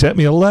 he sent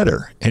me a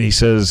letter, and he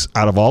says,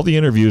 out of all the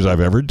interviews I've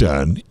ever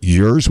done,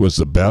 yours was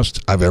the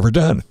best I've ever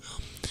done.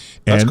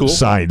 That's and cool.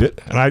 Signed it.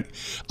 And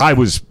I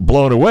was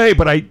blown away,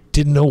 but I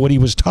didn't know what he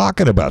was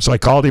talking about. So I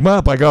called him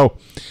up. I go,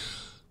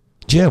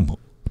 "Jim,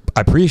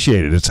 I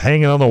appreciate it. It's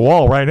hanging on the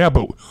wall right now,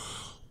 but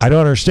I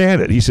don't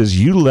understand it." He says,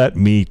 "You let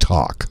me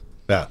talk.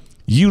 Yeah.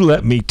 You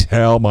let me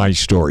tell my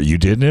story. You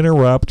didn't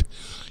interrupt.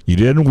 You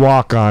didn't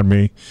walk on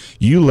me.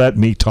 You let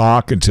me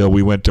talk until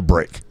we went to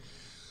break."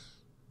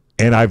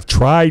 And I've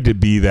tried to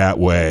be that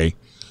way.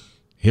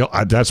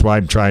 That's why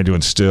I'm trying to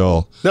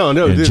instill in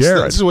Jared.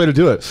 This is the way to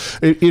do it.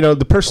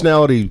 The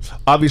personality,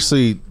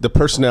 obviously, the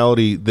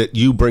personality that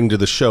you bring to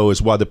the show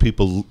is why the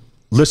people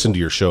listen to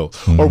your show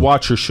or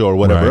watch your show or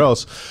whatever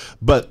else.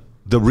 But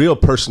the real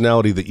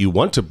personality that you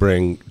want to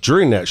bring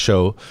during that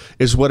show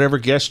is whatever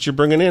guest you're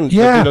bringing in.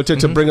 Yeah.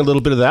 To bring a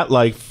little bit of that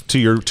life to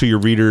your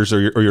readers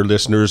or your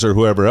listeners or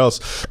whoever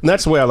else. And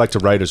that's the way I like to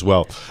write as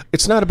well.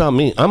 It's not about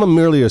me. I'm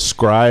merely a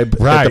scribe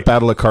at the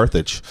Battle of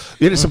Carthage.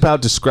 It is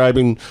about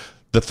describing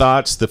the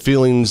thoughts, the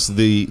feelings,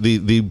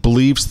 the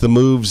beliefs, the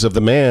moves of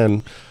the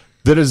man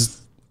that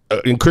is,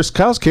 in Chris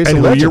Kyle's case, and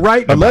a legend. You're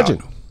right. A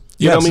legend.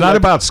 Yeah, it's not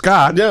about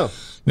Scott. Yeah.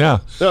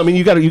 No. I mean,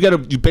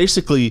 you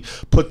basically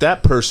put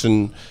that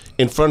person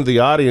in front of the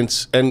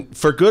audience, and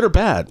for good or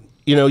bad,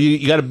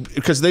 you got to,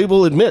 because they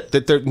will admit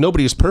that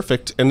nobody is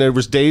perfect, and there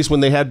was days when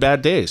they had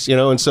bad days,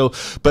 and so,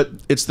 but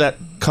it's that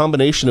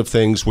combination of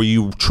things where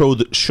you show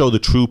the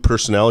true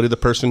personality of the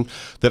person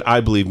that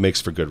I believe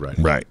makes for good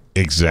writing. Right.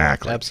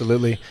 Exactly.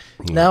 Absolutely.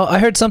 Now, I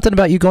heard something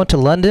about you going to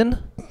London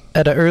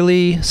at an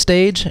early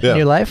stage in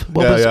your life.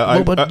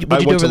 I went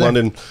to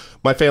London.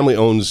 My family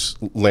owns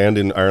land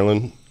in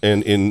Ireland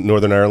and in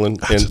Northern Ireland.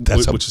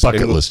 That's a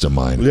bucket list of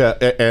mine. Yeah,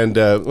 and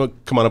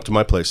come on up to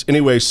my place.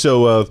 Anyway,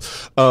 so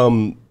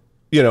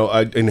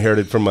I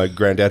inherited from my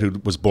granddad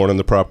who was born on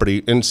the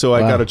property. And so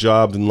I got a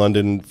job in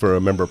London for a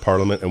member of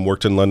parliament and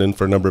worked in London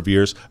for a number of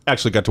years.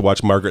 Actually got to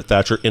watch Margaret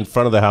Thatcher in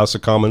front of the House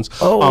of Commons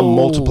on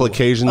multiple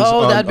occasions.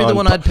 That'd be the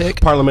one I'd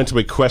pick.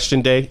 Parliamentary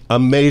Question Day.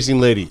 Amazing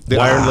lady. The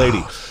Iron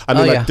Lady. I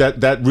mean,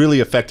 that really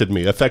affected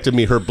me.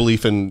 Her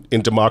belief in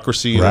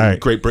democracy in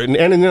Great Britain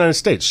and in the United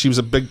States. She was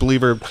a big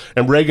believer.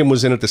 And Reagan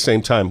was in at the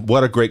same time.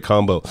 What a great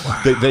combo.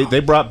 Wow. They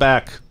brought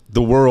back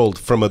the world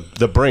from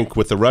the brink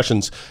with the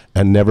Russians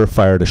and never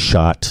fired a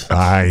shot.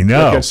 I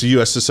know. Against the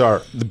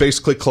USSR. They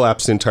basically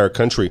collapsed the entire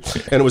country.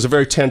 And it was a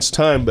very tense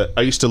time, but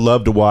I used to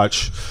love to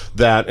watch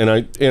that. And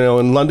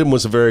and London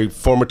was a very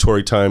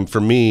formatory time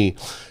for me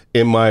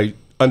in my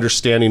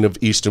understanding of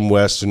East and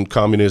West and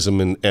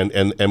communism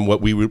and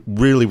what we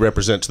really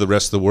represent to the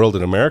rest of the world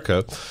in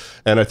America.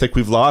 And I think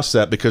we've lost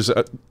that because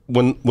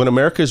when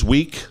America is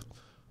weak,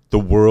 the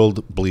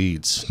world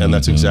bleeds. And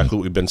that's exactly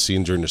what we've been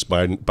seeing during this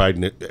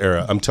Biden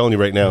era. I'm telling you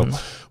right now,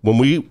 when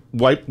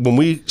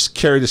we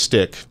carry the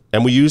stick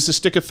and we use the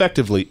stick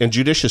effectively and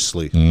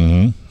judiciously,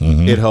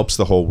 it helps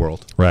the whole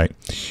world. Right.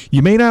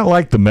 You may not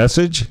like the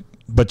message,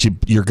 but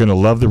you're going to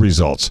love the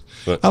results.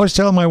 Right. I was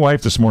telling my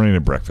wife this morning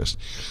at breakfast,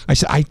 I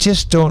said, I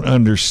just don't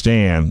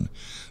understand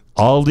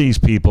all these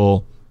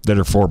people that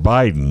are for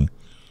Biden,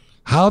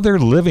 how they're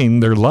living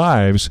their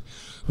lives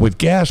with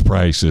gas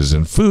prices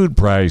and food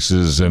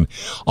prices and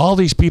all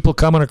these people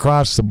coming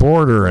across the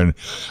border. And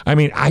I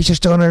mean, I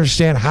just don't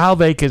understand how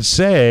they could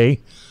say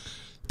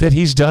that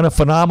he's done a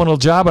phenomenal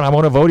job and I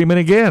want to vote him in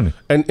again.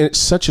 And it's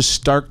such a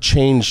stark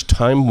change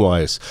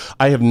time-wise.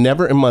 I have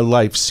never in my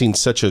life seen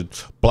such a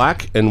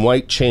black and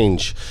white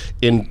change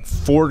in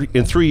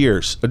 3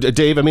 years.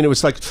 Dave, I mean, it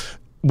was like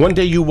one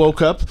day you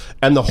woke up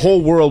and the whole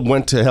world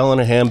went to hell in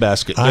a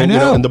handbasket. I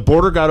know. And the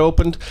border got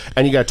opened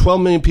and you got 12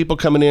 million people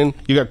coming in.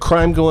 You got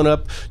crime going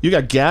up. You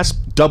got gas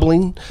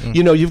doubling.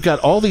 You know, you've got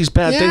all these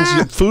bad things. You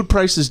got food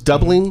prices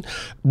doubling,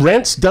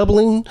 rents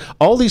doubling,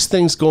 all these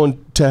things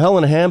going to hell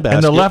in a handbasket.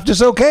 And the left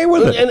is okay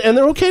with it. And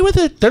they're okay with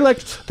it. They're like,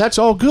 that's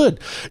all good.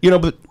 You know,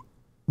 but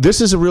this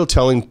is a real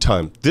telling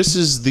time. This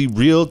is the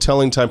real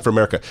telling time for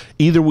America.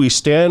 Either we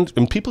stand,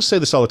 and people say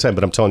this all the time,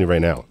 but I'm telling you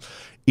right now,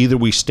 either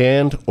we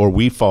stand or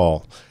we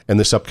fall in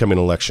this upcoming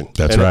election.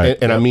 That's right.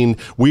 And I mean,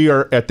 we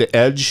are at the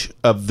edge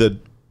of the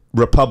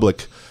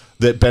republic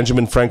that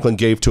Benjamin Franklin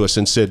gave to us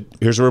and said,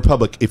 here's a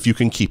republic if you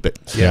can keep it.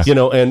 Yeah. You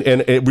know,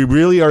 and we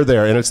really are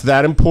there. And it's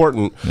that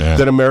important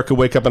that America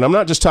wake up. And I'm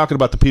not just talking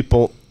about the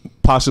people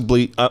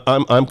possibly,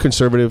 I'm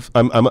conservative.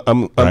 I'm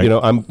right. you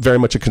know, I'm very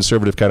much a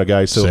conservative kind of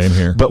guy. So, same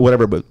here. But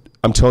whatever, but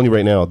I'm telling you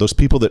right now, those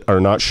people that are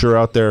not sure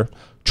out there,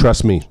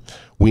 trust me,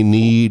 we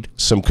need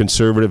some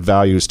conservative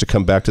values to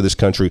come back to this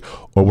country,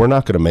 or we're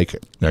not going to make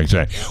it.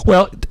 Exactly.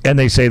 Well, and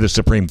they say the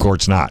Supreme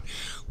Court's not.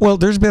 Well,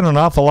 there's been an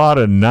awful lot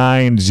of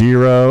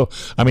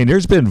 9-0. I mean,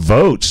 there's been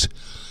votes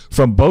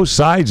from both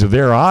sides of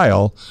their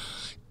aisle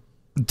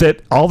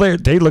that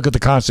they look at the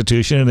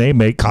Constitution and they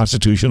make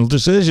constitutional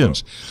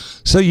decisions.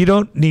 So you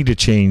don't need to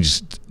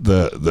change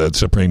the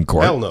Supreme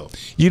Court. Hell no.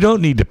 You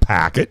don't need to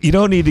pack it. You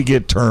don't need to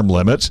get term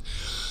limits.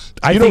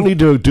 You don't need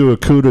to do a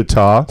coup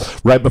d'etat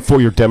right before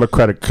your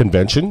Democratic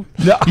convention.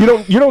 No. You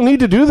don't need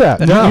to do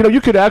that. No. You know,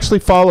 you could actually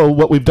follow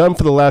what we've done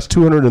for the last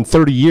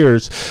 230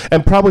 years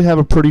and probably have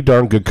a pretty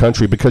darn good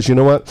country, because you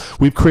know what?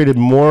 We've created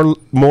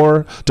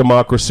more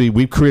democracy.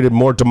 We've created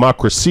more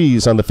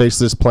democracies on the face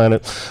of this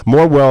planet,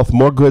 more wealth,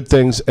 more good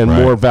things, and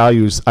more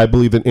values, I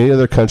believe, than any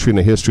other country in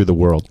the history of the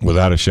world.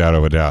 Without a shadow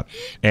of a doubt.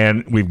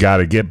 And we've got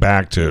to get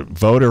back to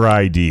voter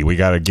ID. We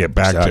got to get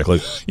back to,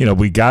 you know,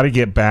 we got to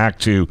get back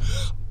to,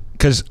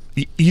 because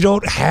you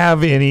don't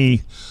have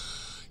any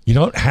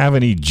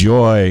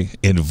joy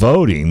in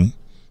voting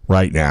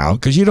right now,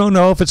 because you don't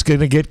know if it's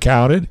going to get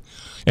counted,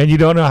 and you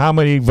don't know how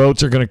many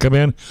votes are going to come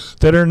in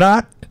that are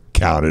not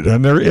counted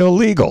and they're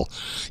illegal.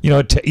 You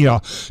know,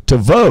 to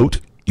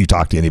vote, you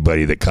talk to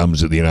anybody that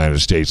comes to the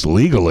United States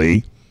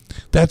legally,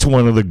 that's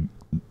one of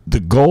the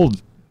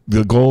gold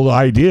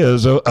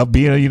ideas of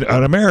being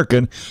an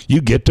American. You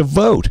get to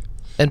vote.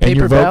 And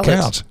paper ballots.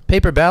 Counts.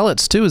 Paper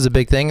ballots, too, is a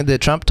big thing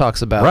that Trump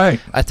talks about. Right.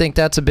 I think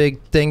that's a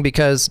big thing,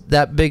 because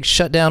that big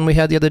shutdown we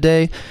had the other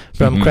day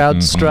from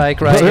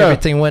CrowdStrike, right?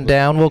 Everything went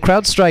down. Well,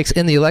 CrowdStrike's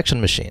in the election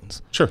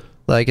machines. Sure.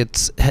 Like,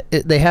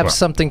 they have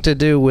something to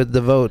do with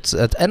the votes.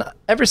 And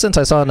ever since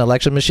I saw an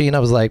election machine, I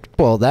was like,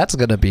 well, that's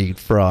going to be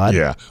fraud.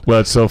 Yeah.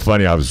 Well, it's so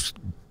funny. I was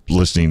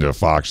listening to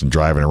Fox and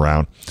driving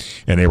around,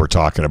 and they were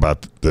talking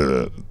about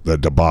the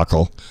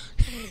debacle.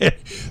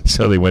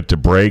 So they went to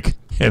break,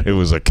 and it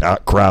was a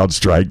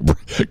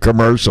CrowdStrike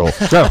commercial.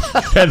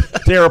 And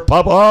they were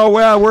oh,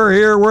 well, we're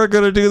here, we're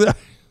going to do that.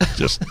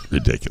 Just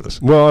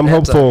ridiculous. Well, I'm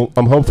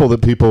hopeful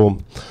that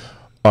people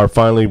are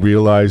finally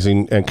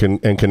realizing and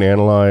can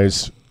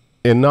analyze,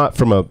 and not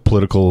from a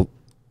political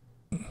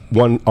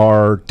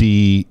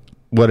 1RD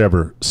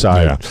whatever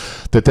side,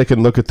 that they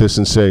can look at this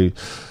and say,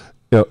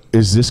 you know,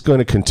 is this going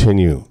to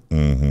continue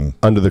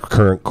under the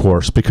current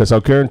course? Because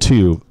I'll guarantee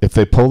you, if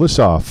they pull this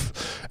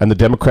off and the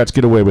Democrats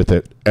get away with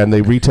it and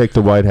they retake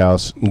the White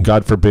House, and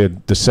God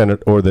forbid the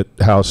Senate or the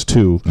House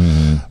too,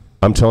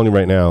 I'm telling you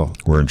right now,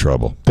 we're in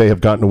trouble. They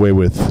have gotten away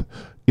with,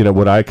 you know,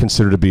 what I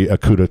consider to be a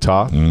coup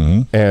d'etat,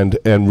 and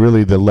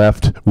really the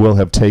left will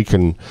have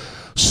taken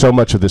so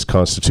much of this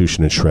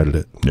Constitution and shredded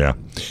it. Yeah.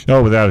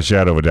 No, without a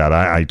shadow of a doubt.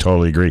 I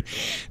totally agree.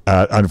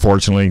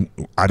 Unfortunately,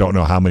 I don't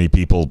know how many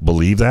people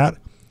believe that,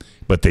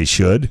 but they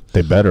should.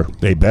 They better.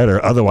 They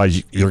better.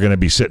 Otherwise, you're going to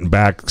be sitting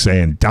back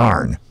saying,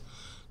 darn,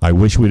 I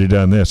wish we'd have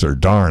done this, or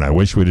darn, I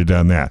wish we'd have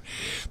done that.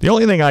 The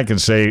only thing I can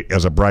say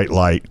as a bright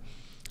light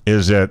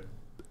is that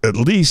at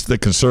least the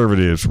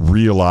conservatives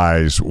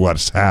realize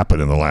what's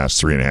happened in the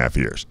last 3.5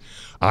 years.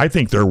 I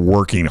think they're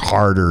working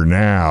harder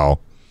now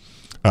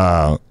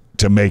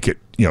to make it,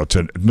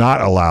 to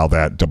not allow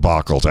that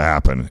debacle to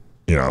happen,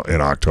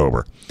 in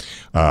October.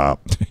 I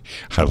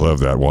love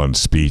that one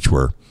speech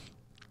where,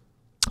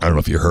 I don't know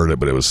if you heard it,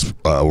 but it was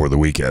over the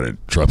weekend.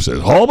 And Trump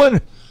says,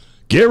 Holman,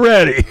 get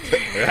ready.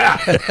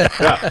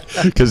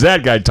 Because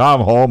that guy,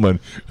 Tom Holman,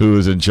 who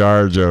is in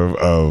charge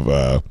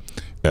of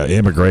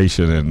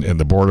immigration and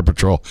the Border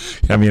Patrol.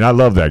 I mean, I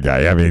love that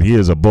guy. I mean, he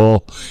is a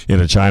bull in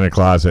a china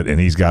closet, and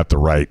he's got the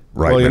right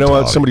Well, you know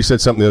what? Somebody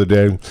said something the other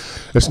day.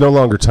 It's no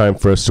longer time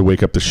for us to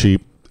wake up the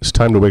sheep. It's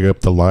time to wake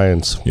up the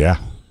lions. Yeah.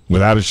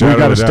 Without a shadow of a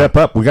doubt. We got to step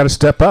up. We got to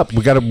step up.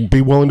 We got to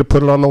be willing to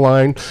put it on the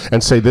line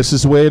and say, this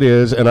is the way it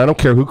is, and I don't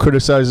care who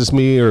criticizes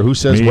me or who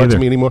says what to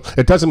me anymore.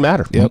 It doesn't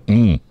matter. Yep.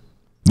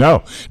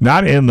 No,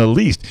 not in the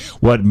least.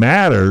 What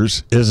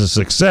matters is the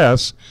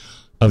success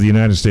of the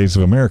United States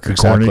of America.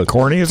 Exactly.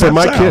 Corny as for that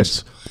my sounds.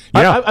 Kids.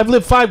 Yeah. I've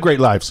lived 5 great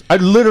lives. I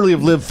literally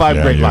have lived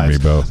 5 great lives.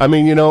 Me both. I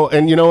mean,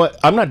 and you know what?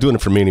 I'm not doing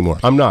it for me anymore.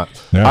 I'm not.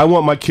 Yeah. I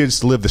want my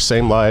kids to live the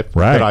same life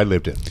that I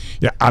lived it.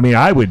 Yeah, I mean,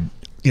 I would,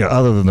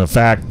 other than the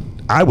fact,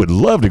 I would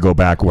love to go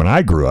back when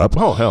I grew up.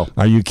 Oh, hell.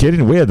 Are you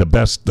kidding? We had the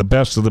best of the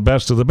best of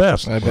the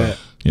best. I bet.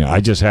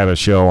 I just had a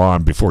show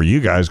on before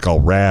you guys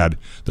called the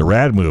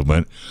Rad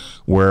Movement,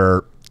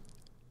 where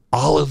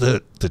all of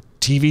the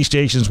TV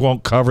stations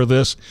won't cover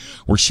this,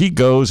 where she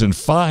goes and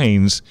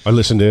finds. I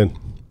listened in.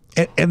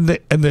 And the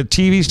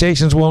TV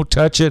stations won't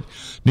touch it.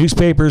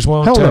 Newspapers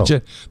won't touch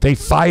it. They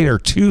fight her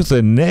tooth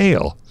and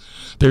nail.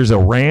 There's a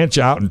ranch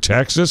out in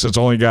Texas. They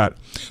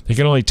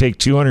can only take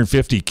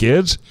 250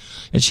 kids.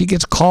 And she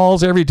gets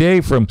calls every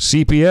day from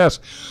CPS.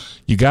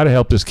 You got to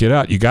help this kid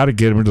out. You got to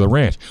get him into the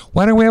ranch.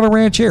 Why don't we have a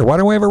ranch here? Why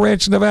don't we have a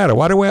ranch in Nevada?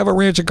 Why don't we have a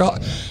ranch in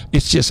Colorado?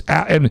 It's just,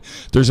 and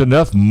there's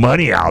enough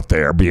money out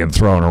there being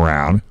thrown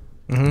around.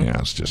 Mm-hmm. Yeah,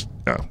 it's just,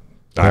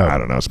 I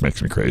don't know. It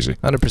makes me crazy.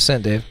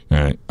 100%, Dave.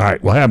 All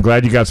right. Well, hey, I'm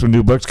glad you got some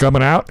new books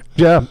coming out.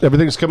 Yeah,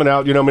 everything's coming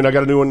out. I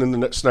got a new one in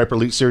the Sniper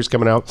Elite series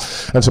coming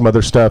out, and some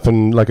other stuff.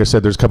 And like I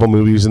said, there's a couple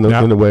movies in the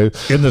way.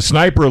 In the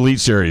Sniper Elite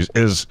series,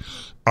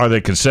 are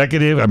they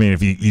consecutive? I mean,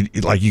 if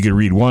you could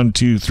read 1,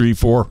 2, 3,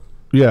 4.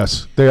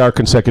 Yes, they are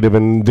consecutive,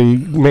 and the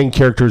main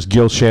character is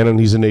Gil Shannon.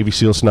 He's a Navy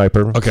SEAL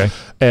sniper. Okay,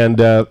 and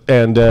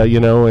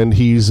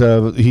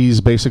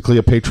he's basically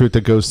a patriot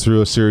that goes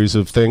through a series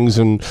of things.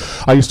 And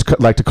I used to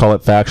like to call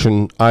it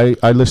faction. I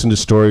listen to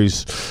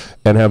stories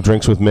and have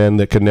drinks with men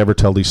that could never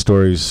tell these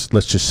stories,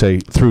 let's just say,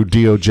 through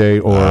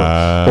DOJ or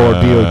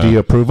DOD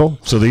approval.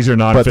 So these are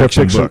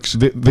non-fiction books.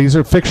 These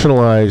are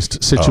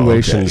fictionalized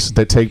situations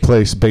that take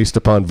place based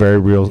upon very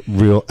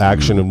real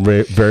action and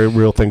very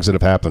real things that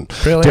have happened.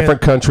 Brilliant.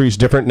 Different countries,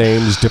 different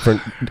names,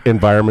 different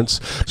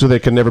environments, so they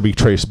can never be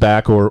traced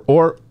back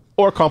or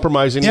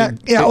compromising.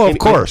 Of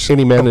course.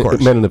 Any men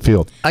in the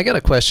field. I got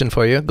a question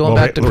for you. Going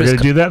back to we're going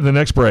to do that in the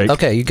next break.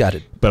 Okay, you got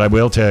it. But I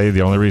will tell you,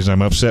 the only reason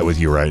I'm upset with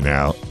you right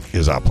now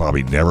is I'll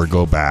probably never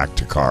go back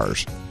to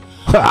cars.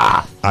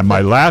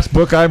 My last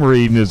book I'm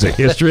reading is A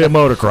History of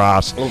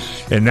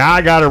Motocross, and now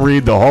I got to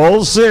read the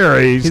whole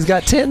series. He's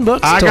got 10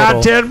 books I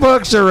got 10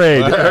 books to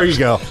read. There you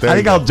go. I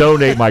think I'll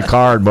donate my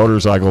car and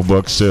motorcycle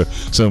books to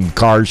some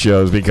car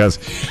shows because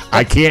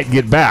I can't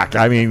get back.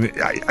 I mean,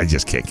 I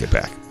just can't get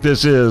back.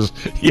 This is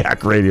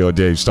Yak Radio,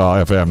 Dave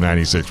Stahl, FM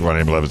 96.1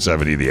 AM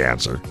 1170, The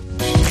Answer.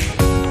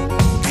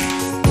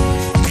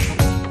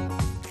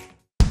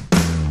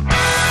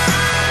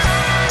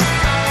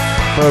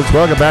 Folks,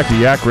 welcome back to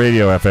Yak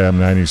Radio, FM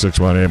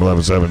 96.1 AM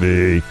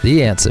 1170.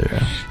 The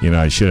Answer.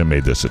 I should have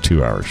made this a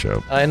 2-hour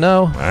show. I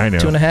know.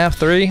 2.5,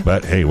 3.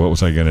 But hey, what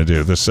was I going to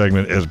do? This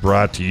segment is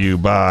brought to you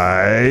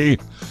by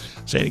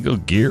San Diego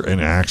Gear and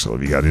Axle.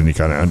 If you got any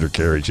kind of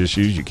undercarriage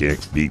issues, you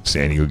can't beat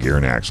San Diego Gear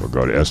and Axle.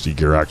 Go to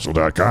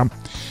sdgearaxle.com,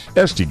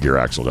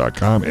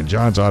 sdgearaxle.com, and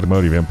John's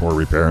Automotive Import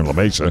Repair in La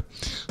Mesa,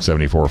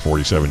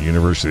 7447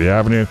 University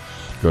Avenue.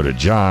 Go to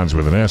John's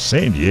with an S,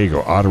 San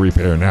Diego Auto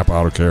Repair, Napa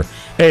Auto Care,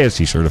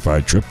 ASC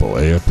certified,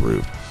 AAA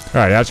approved.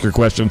 All right, ask your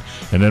question,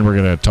 and then we're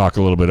going to talk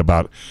a little bit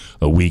about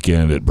a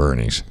weekend at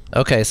Bernie's.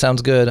 Okay,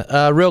 sounds good.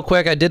 Real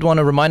quick, I did want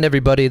to remind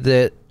everybody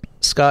that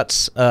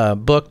Scott's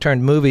book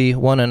turned movie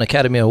won an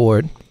Academy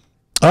Award.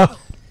 Oh.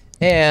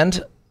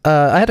 And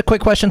I had a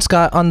quick question,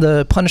 Scott, on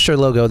the Punisher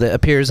logo that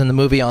appears in the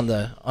movie on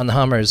the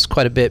Hummers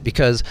quite a bit,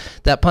 because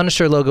that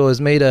Punisher logo has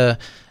made a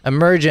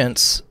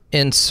emergence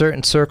in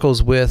certain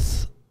circles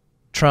with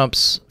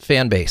Trump's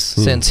fan base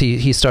since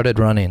he started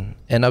running.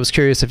 And I was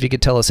curious if you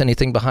could tell us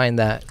anything behind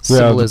that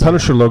symbolism. Yeah, the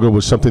Punisher logo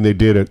was something they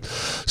did at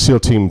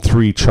SEAL Team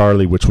 3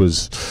 Charlie, which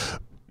was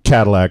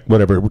Cadillac,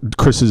 whatever,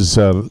 Chris's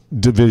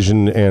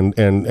division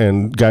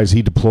and guys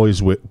he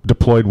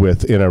deployed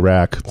with in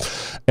Iraq.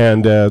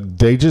 And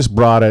they just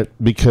brought it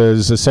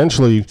because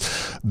essentially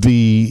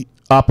the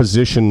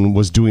opposition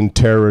was doing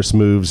terrorist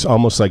moves,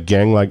 almost like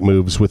gang-like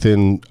moves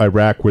within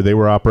Iraq where they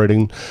were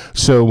operating.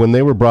 So when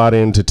they were brought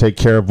in to take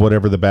care of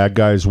whatever the bad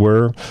guys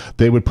were,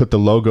 they would put the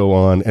logo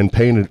on and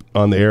paint it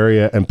on the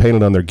area and paint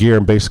it on their gear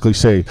and basically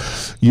say,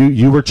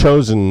 you were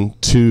chosen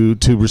to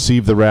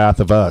receive the wrath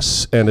of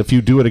us. And if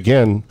you do it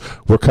again,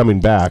 we're coming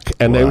back.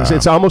 And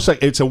it's almost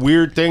like it's a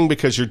weird thing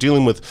because you're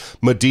dealing with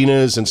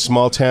Medinas and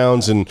small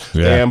towns and the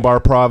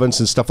Anbar province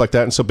and stuff like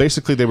that. And so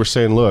basically they were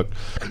saying, look,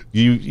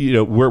 you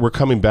know, we're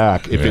coming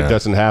back if it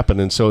doesn't happen.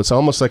 And so it's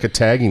almost like a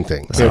tagging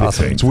thing.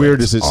 Awesome. It's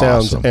weird as it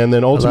sounds. And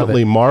then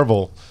ultimately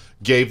Marvel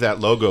gave that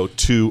logo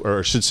to, or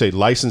I should say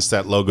licensed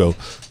that logo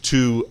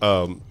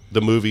to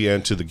the movie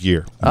and to the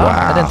gear. Wow.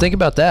 I didn't think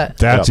about that.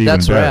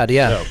 That's rad,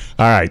 yeah.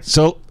 All right,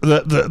 so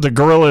the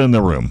gorilla in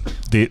the room,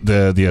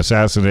 the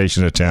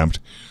assassination attempt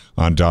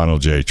on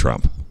Donald J.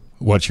 Trump.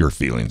 What's your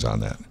feelings on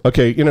that?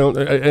 Okay, you know,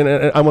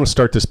 and I want to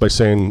start this by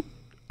saying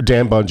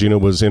Dan Bongino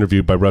was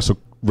interviewed by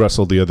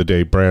Russell the other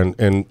day, Bran,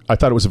 and I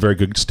thought it was a very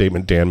good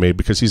statement Dan made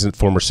because he's a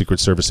former Secret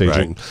Service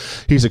agent.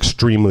 Right. He's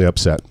extremely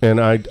upset,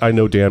 and I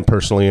know Dan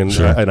personally, and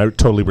I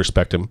totally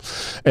respect him.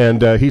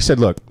 And he said,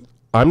 look,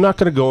 I'm not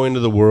going to go into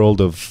the world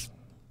of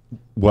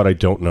what I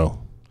don't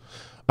know.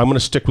 I'm going to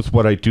stick with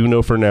what I do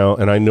know for now,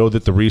 and I know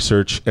that the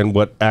research and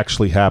what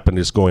actually happened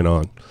is going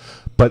on.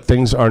 But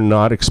things are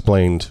not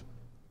explained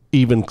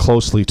even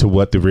closely to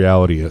what the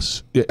reality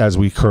is as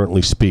we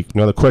currently speak.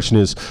 Now, the question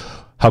is,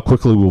 how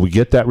quickly will we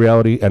get that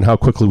reality, and how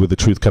quickly will the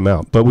truth come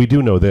out? But we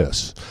do know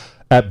this.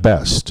 At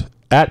best,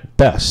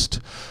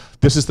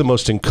 this is the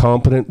most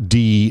incompetent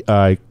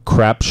DEI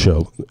crap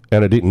show,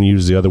 and I didn't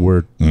use the other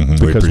word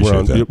because we're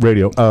on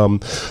radio,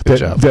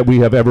 that we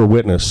have ever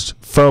witnessed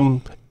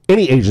from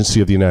any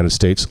agency of the United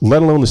States,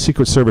 let alone the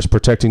Secret Service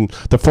protecting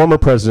the former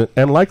president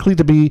and likely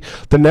to be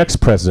the next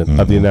president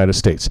of the United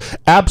States.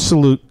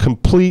 Absolute,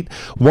 complete,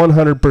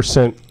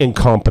 100%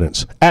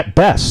 incompetence at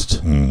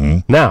best.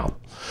 Now,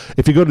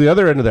 if you go to the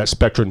other end of that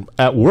spectrum,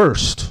 at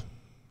worst,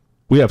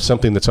 we have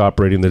something that's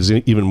operating that is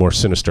even more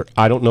sinister.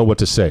 I don't know what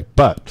to say,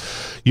 but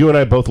you and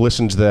I both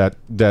listened to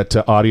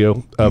that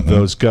audio of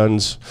those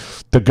guns.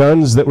 The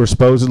guns that were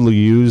supposedly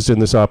used in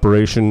this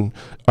operation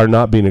are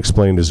not being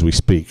explained as we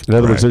speak. In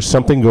other words, there's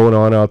something going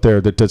on out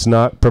there that does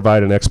not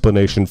provide an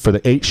explanation for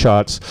the 8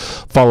 shots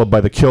followed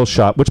by the kill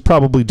shot, which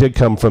probably did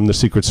come from the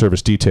Secret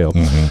Service detail,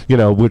 you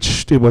know,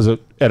 which it was at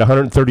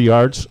 130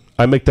 yards.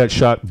 I make that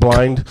shot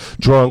blind,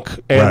 drunk,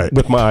 and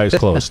with my eyes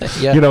closed.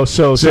 You know,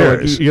 so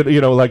you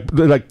know,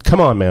 like,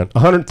 come on, man.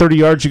 130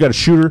 yards, you got a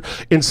shooter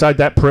inside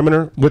that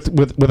perimeter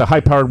with a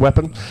high-powered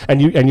weapon, and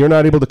you're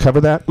not able to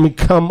cover that. I mean,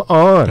 come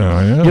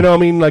on. You know, I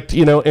mean, like,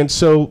 you know, and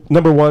so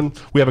number one,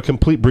 we have a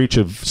complete breach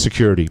of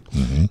security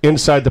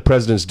inside the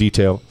president's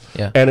detail.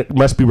 And it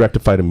must be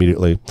rectified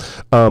immediately.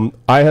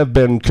 I have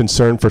been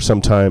concerned for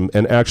some time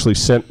and actually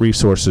sent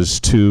resources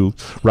to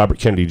Robert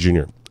Kennedy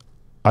Jr.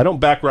 I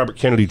don't back Robert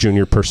Kennedy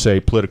Jr. per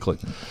se politically.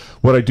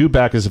 What I do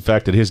back is the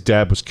fact that his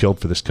dad was killed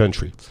for this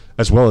country,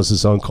 as well as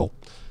his uncle.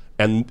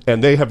 And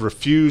they have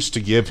refused to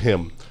give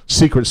him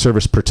Secret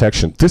Service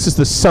protection. This is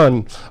the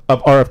son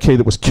of RFK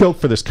that was killed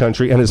for this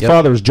country, and his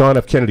father is John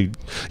F. Kennedy.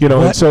 You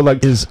know, and so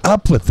like is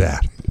up with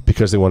that?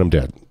 Because they want him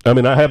dead. I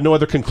mean, I have no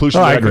other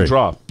conclusion that I can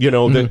draw. You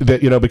know,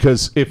 that you know,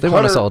 because if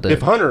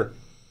Hunter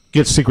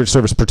gets Secret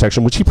Service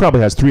protection, which he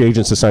probably has 3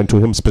 agents assigned to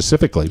him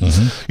specifically,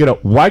 you know,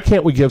 why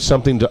can't we give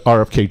something to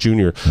RFK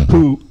Jr.,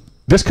 who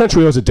this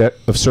country owes a debt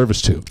of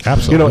service to?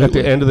 Absolutely. You know, at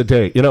the end of the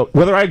day, you know,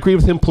 whether I agree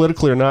with him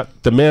politically or not,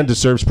 the man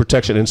deserves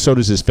protection, and so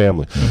does his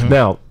family.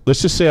 Now,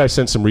 let's just say I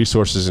sent some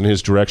resources in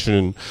his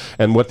direction,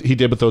 and what he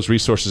did with those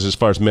resources as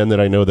far as men that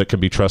I know that can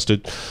be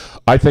trusted,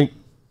 I think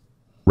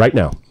right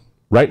now,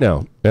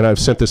 and I've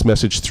sent this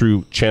message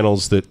through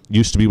channels that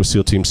used to be with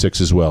SEAL Team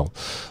 6 as well,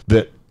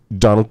 that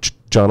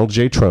Donald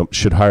J. Trump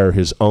should hire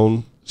his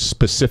own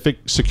specific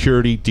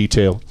security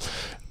detail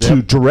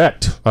to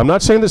direct. I'm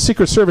not saying the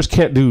Secret Service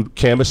can't do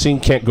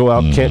canvassing, can't go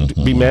out, can't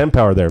be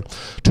manpower there,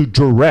 to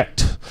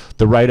direct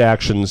the right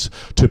actions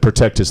to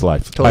protect his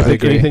life. I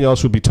think anything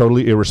else would be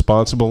totally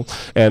irresponsible.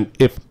 And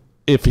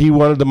if he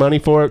wanted the money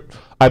for it,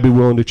 I'd be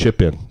willing to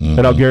chip in.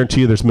 And I'll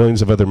guarantee you there's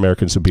millions of other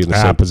Americans who'd be in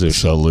the same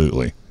position.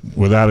 Absolutely.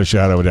 Without a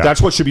shadow of a doubt.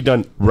 That's what should be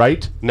done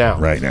right now.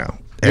 Right now.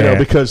 You know,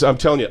 because I'm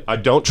telling you, I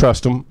don't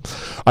trust them.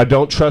 I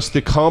don't trust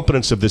the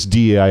competence of this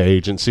DEI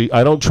agency.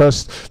 I don't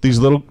trust these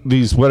women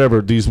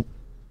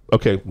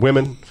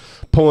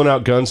pulling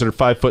out guns that are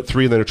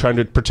 5'3" and then are trying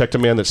to protect a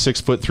man that's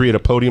 6'3" at a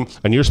podium,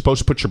 and you're supposed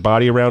to put your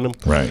body around him.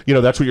 Right. You know,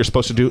 that's what you're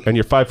supposed to do, and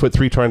you're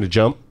 5'3" trying to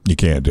jump. You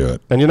can't do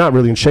it. And you're not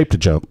really in shape to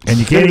jump. And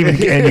you can't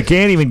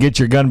even get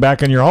your gun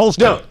back in your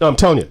holster. No, I'm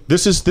telling you,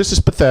 this is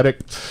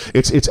pathetic.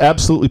 It's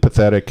absolutely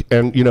pathetic.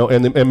 And you know,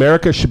 and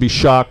America should be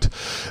shocked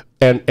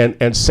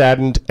and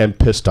saddened and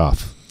pissed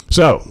off.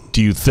 So,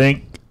 do you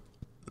think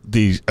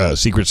the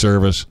Secret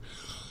Service,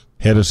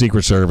 head of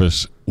Secret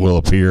Service, will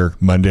appear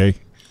Monday?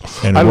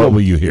 And what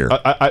will you hear?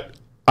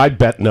 I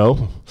bet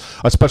no,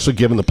 especially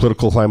given the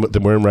political climate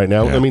that we're in right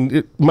now. I mean,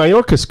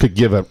 Mayorkas could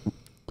give a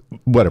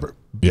whatever.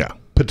 Yeah.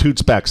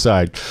 Patoot's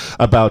backside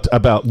about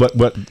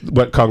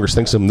what Congress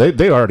thinks of him.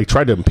 They already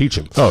tried to impeach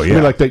him. Oh yeah, I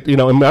mean, like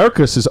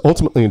Mayorkas is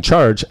ultimately in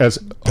charge as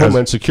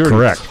Homeland Security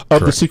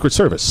of the Secret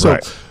Service. So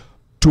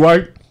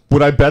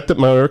would I bet that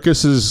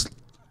Mayorkas's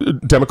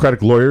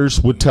Democratic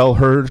lawyers would tell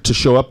her to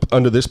show up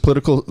under this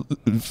political,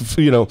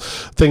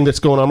 thing that's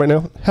going on right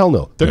now? Hell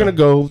no. They're going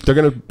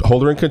to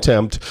hold her in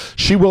contempt.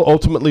 She will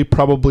ultimately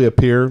probably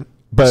appear,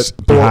 but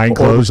behind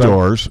closed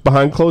doors.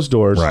 Behind closed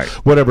doors. Right.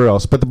 Whatever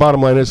else. But the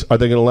bottom line is, are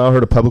they going to allow her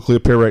to publicly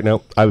appear right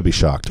now? I would be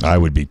shocked. I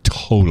would be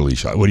totally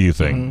shocked. What do you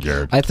think,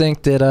 Jared? I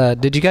think that,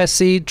 did you guys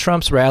see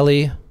Trump's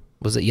rally?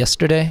 Was it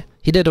yesterday?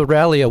 He did a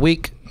rally a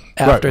week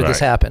after this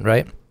happened,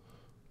 right?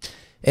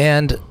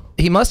 And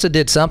he must have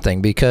did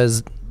something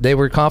because they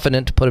were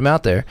confident to put him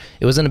out there.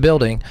 It was in a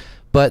building,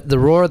 but the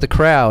roar of the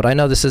crowd, I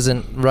know this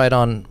isn't right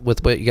on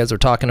with what you guys were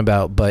talking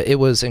about, but it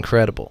was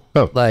incredible.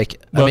 I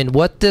mean,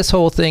 what this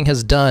whole thing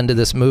has done to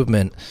this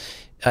movement,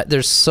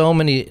 there's so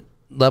many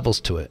levels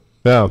to it.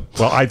 Yeah.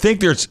 Well, I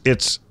think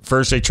it's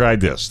first they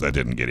tried this, that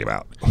didn't get him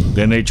out.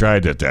 Then they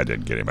tried that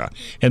didn't get him out.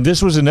 And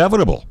this was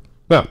inevitable.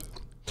 Yeah.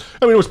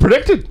 I mean, it was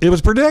predicted. It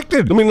was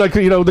predicted. I mean, like,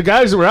 the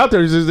guys that were out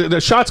there, the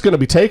shot's going to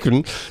be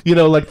taken.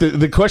 Like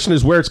the question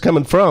is where it's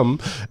coming from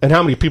and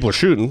how many people are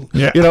shooting.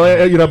 Yeah.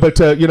 But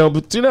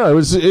it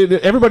was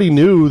everybody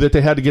knew that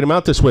they had to get him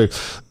out this way,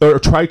 or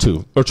try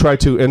to,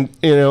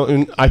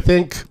 and I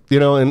think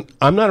and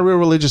I'm not a real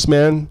religious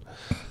man,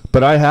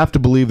 but I have to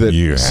believe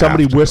that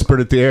somebody whispered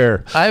at the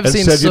air and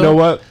said, you know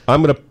what,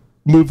 I'm going to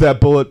move that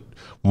bullet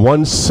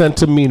 1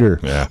 centimeter,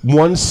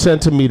 1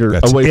 centimeter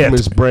away from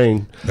his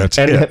brain,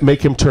 and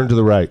make him turn to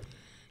the right.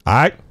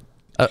 I'm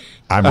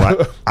right.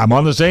 I'm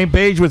on the same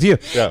page with you,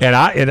 and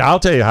I'll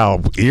tell you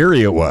how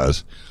eerie it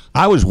was.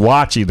 I was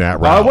watching that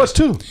rally. I was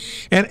too,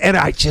 and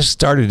I just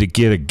started to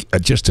get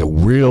just a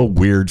real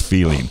weird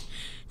feeling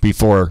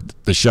before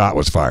the shot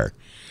was fired.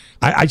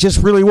 I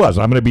just really was.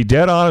 I'm going to be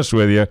dead honest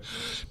with you.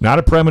 Not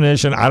a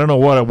premonition. I don't know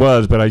what it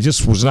was, but I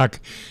just was not.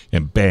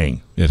 And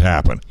bang, it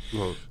happened.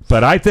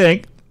 But I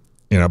think,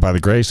 by the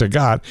grace of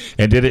God.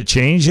 And did it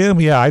change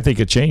him? Yeah, I think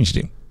it changed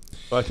him.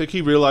 Well, I think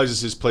he realizes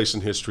his place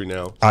in history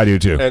now. I do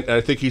too. And I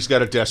think he's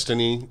got a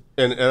destiny.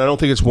 And I don't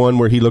think it's one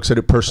where he looks at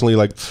it personally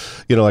like,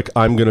 like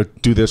I'm going to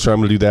do this or I'm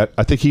going to do that.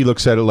 I think he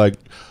looks at it like,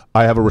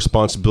 I have a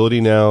responsibility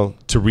now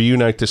to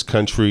reunite this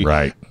country.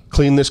 Right.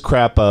 Clean this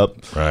crap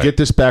up. Right. Get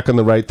this back on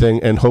the right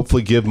thing. And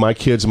hopefully give my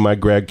kids and my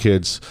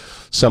grandkids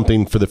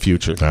something for the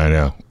future. I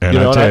know. And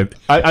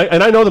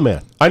I know the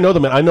man.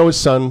 I know his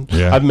son.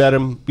 Yeah. I've met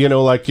him.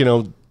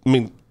 I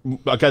mean,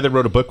 a guy that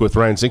wrote a book with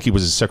Ryan Zinke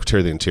was his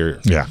Secretary of the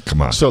Interior. Yeah,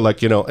 come on. So,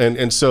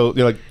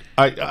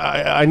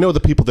 I know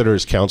the people that are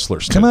his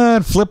counselors. Come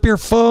on, flip your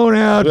phone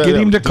out. Get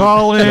him to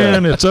call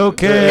in. It's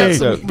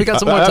okay. We got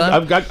some more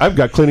time. I've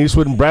got Clint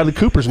Eastwood and Bradley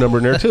Cooper's number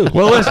in there too.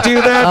 Well, let's do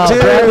that too.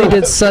 Bradley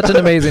did such an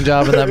amazing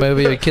job in that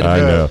movie. Are you kidding me? I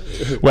know.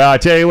 Well, I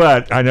tell you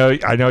what. I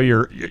know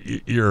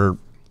you're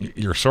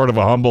sort of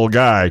a humble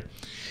guy,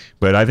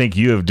 but I think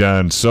you have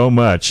done so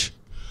much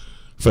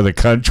for the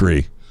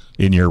country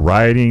in your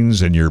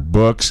writings and your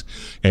books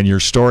and your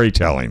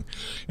storytelling.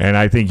 And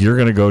I think you're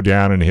going to go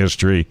down in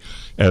history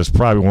as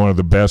probably one of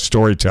the best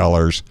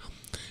storytellers,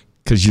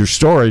 because your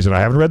stories, and I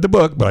haven't read the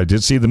book, but I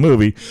did see the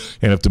movie,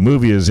 and if the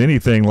movie is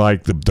anything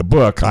like the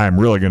book, I'm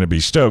really going to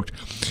be stoked,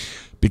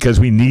 because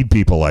we need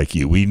people like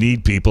you. We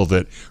need people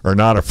that are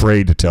not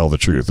afraid to tell the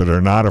truth, that are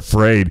not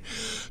afraid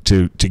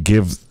to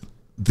give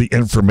the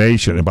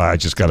information. And I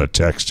just got a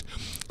text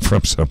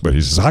from somebody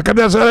who says, how come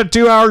that's not a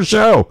 2-hour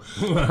show?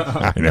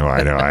 I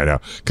know.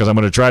 Because I'm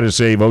going to try to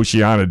save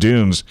Oceana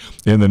Dunes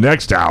in the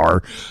next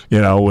hour,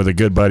 with a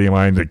good buddy of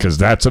mine, because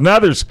that's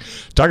another.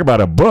 Talk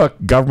about a book.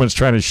 Government's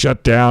trying to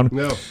shut down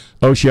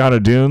Oceana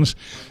Dunes,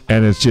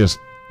 and it's just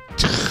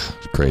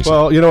crazy.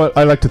 Well, you know what?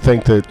 I like to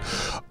think that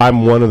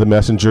I'm one of the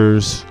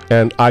messengers,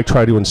 and I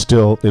try to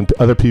instill in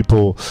other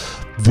people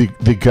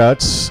the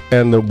guts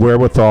and the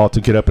wherewithal to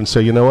get up and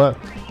say, you know what?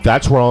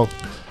 That's wrong.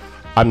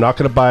 I'm not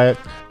going to buy it.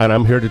 And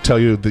I'm here to tell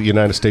you the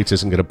United States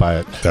isn't going to buy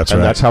it. That's right.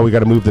 And that's how we got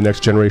to move the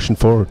next generation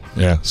forward.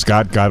 Yeah.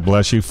 Scott, God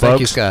bless you, folks. Thank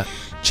you, Scott.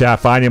 Chat,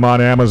 find him on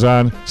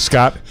Amazon.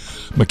 Scott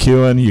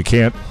McEWEN. You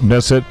can't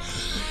miss it.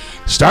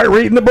 Start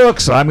reading the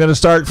books. I'm going to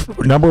start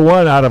number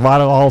 1 out of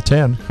all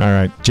 10. All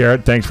right.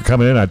 Jared, thanks for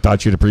coming in. I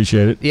thought you'd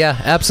appreciate it.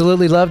 Yeah,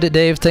 absolutely loved it,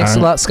 Dave. Thanks a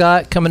lot,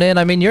 Scott, coming in.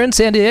 I mean, you're in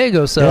San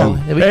Diego, so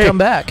we can come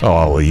back.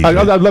 Oh,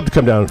 well, I'd love to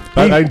come down.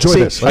 I enjoy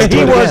this.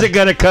 He wasn't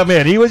going to come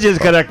in. He was just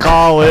going to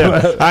call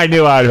in. I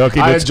knew I'd hook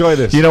him. I enjoy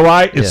this. You know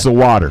why? It's the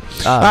water.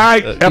 All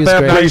right. FF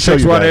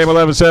 96.1 AM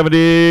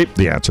 1170.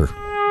 The Answer.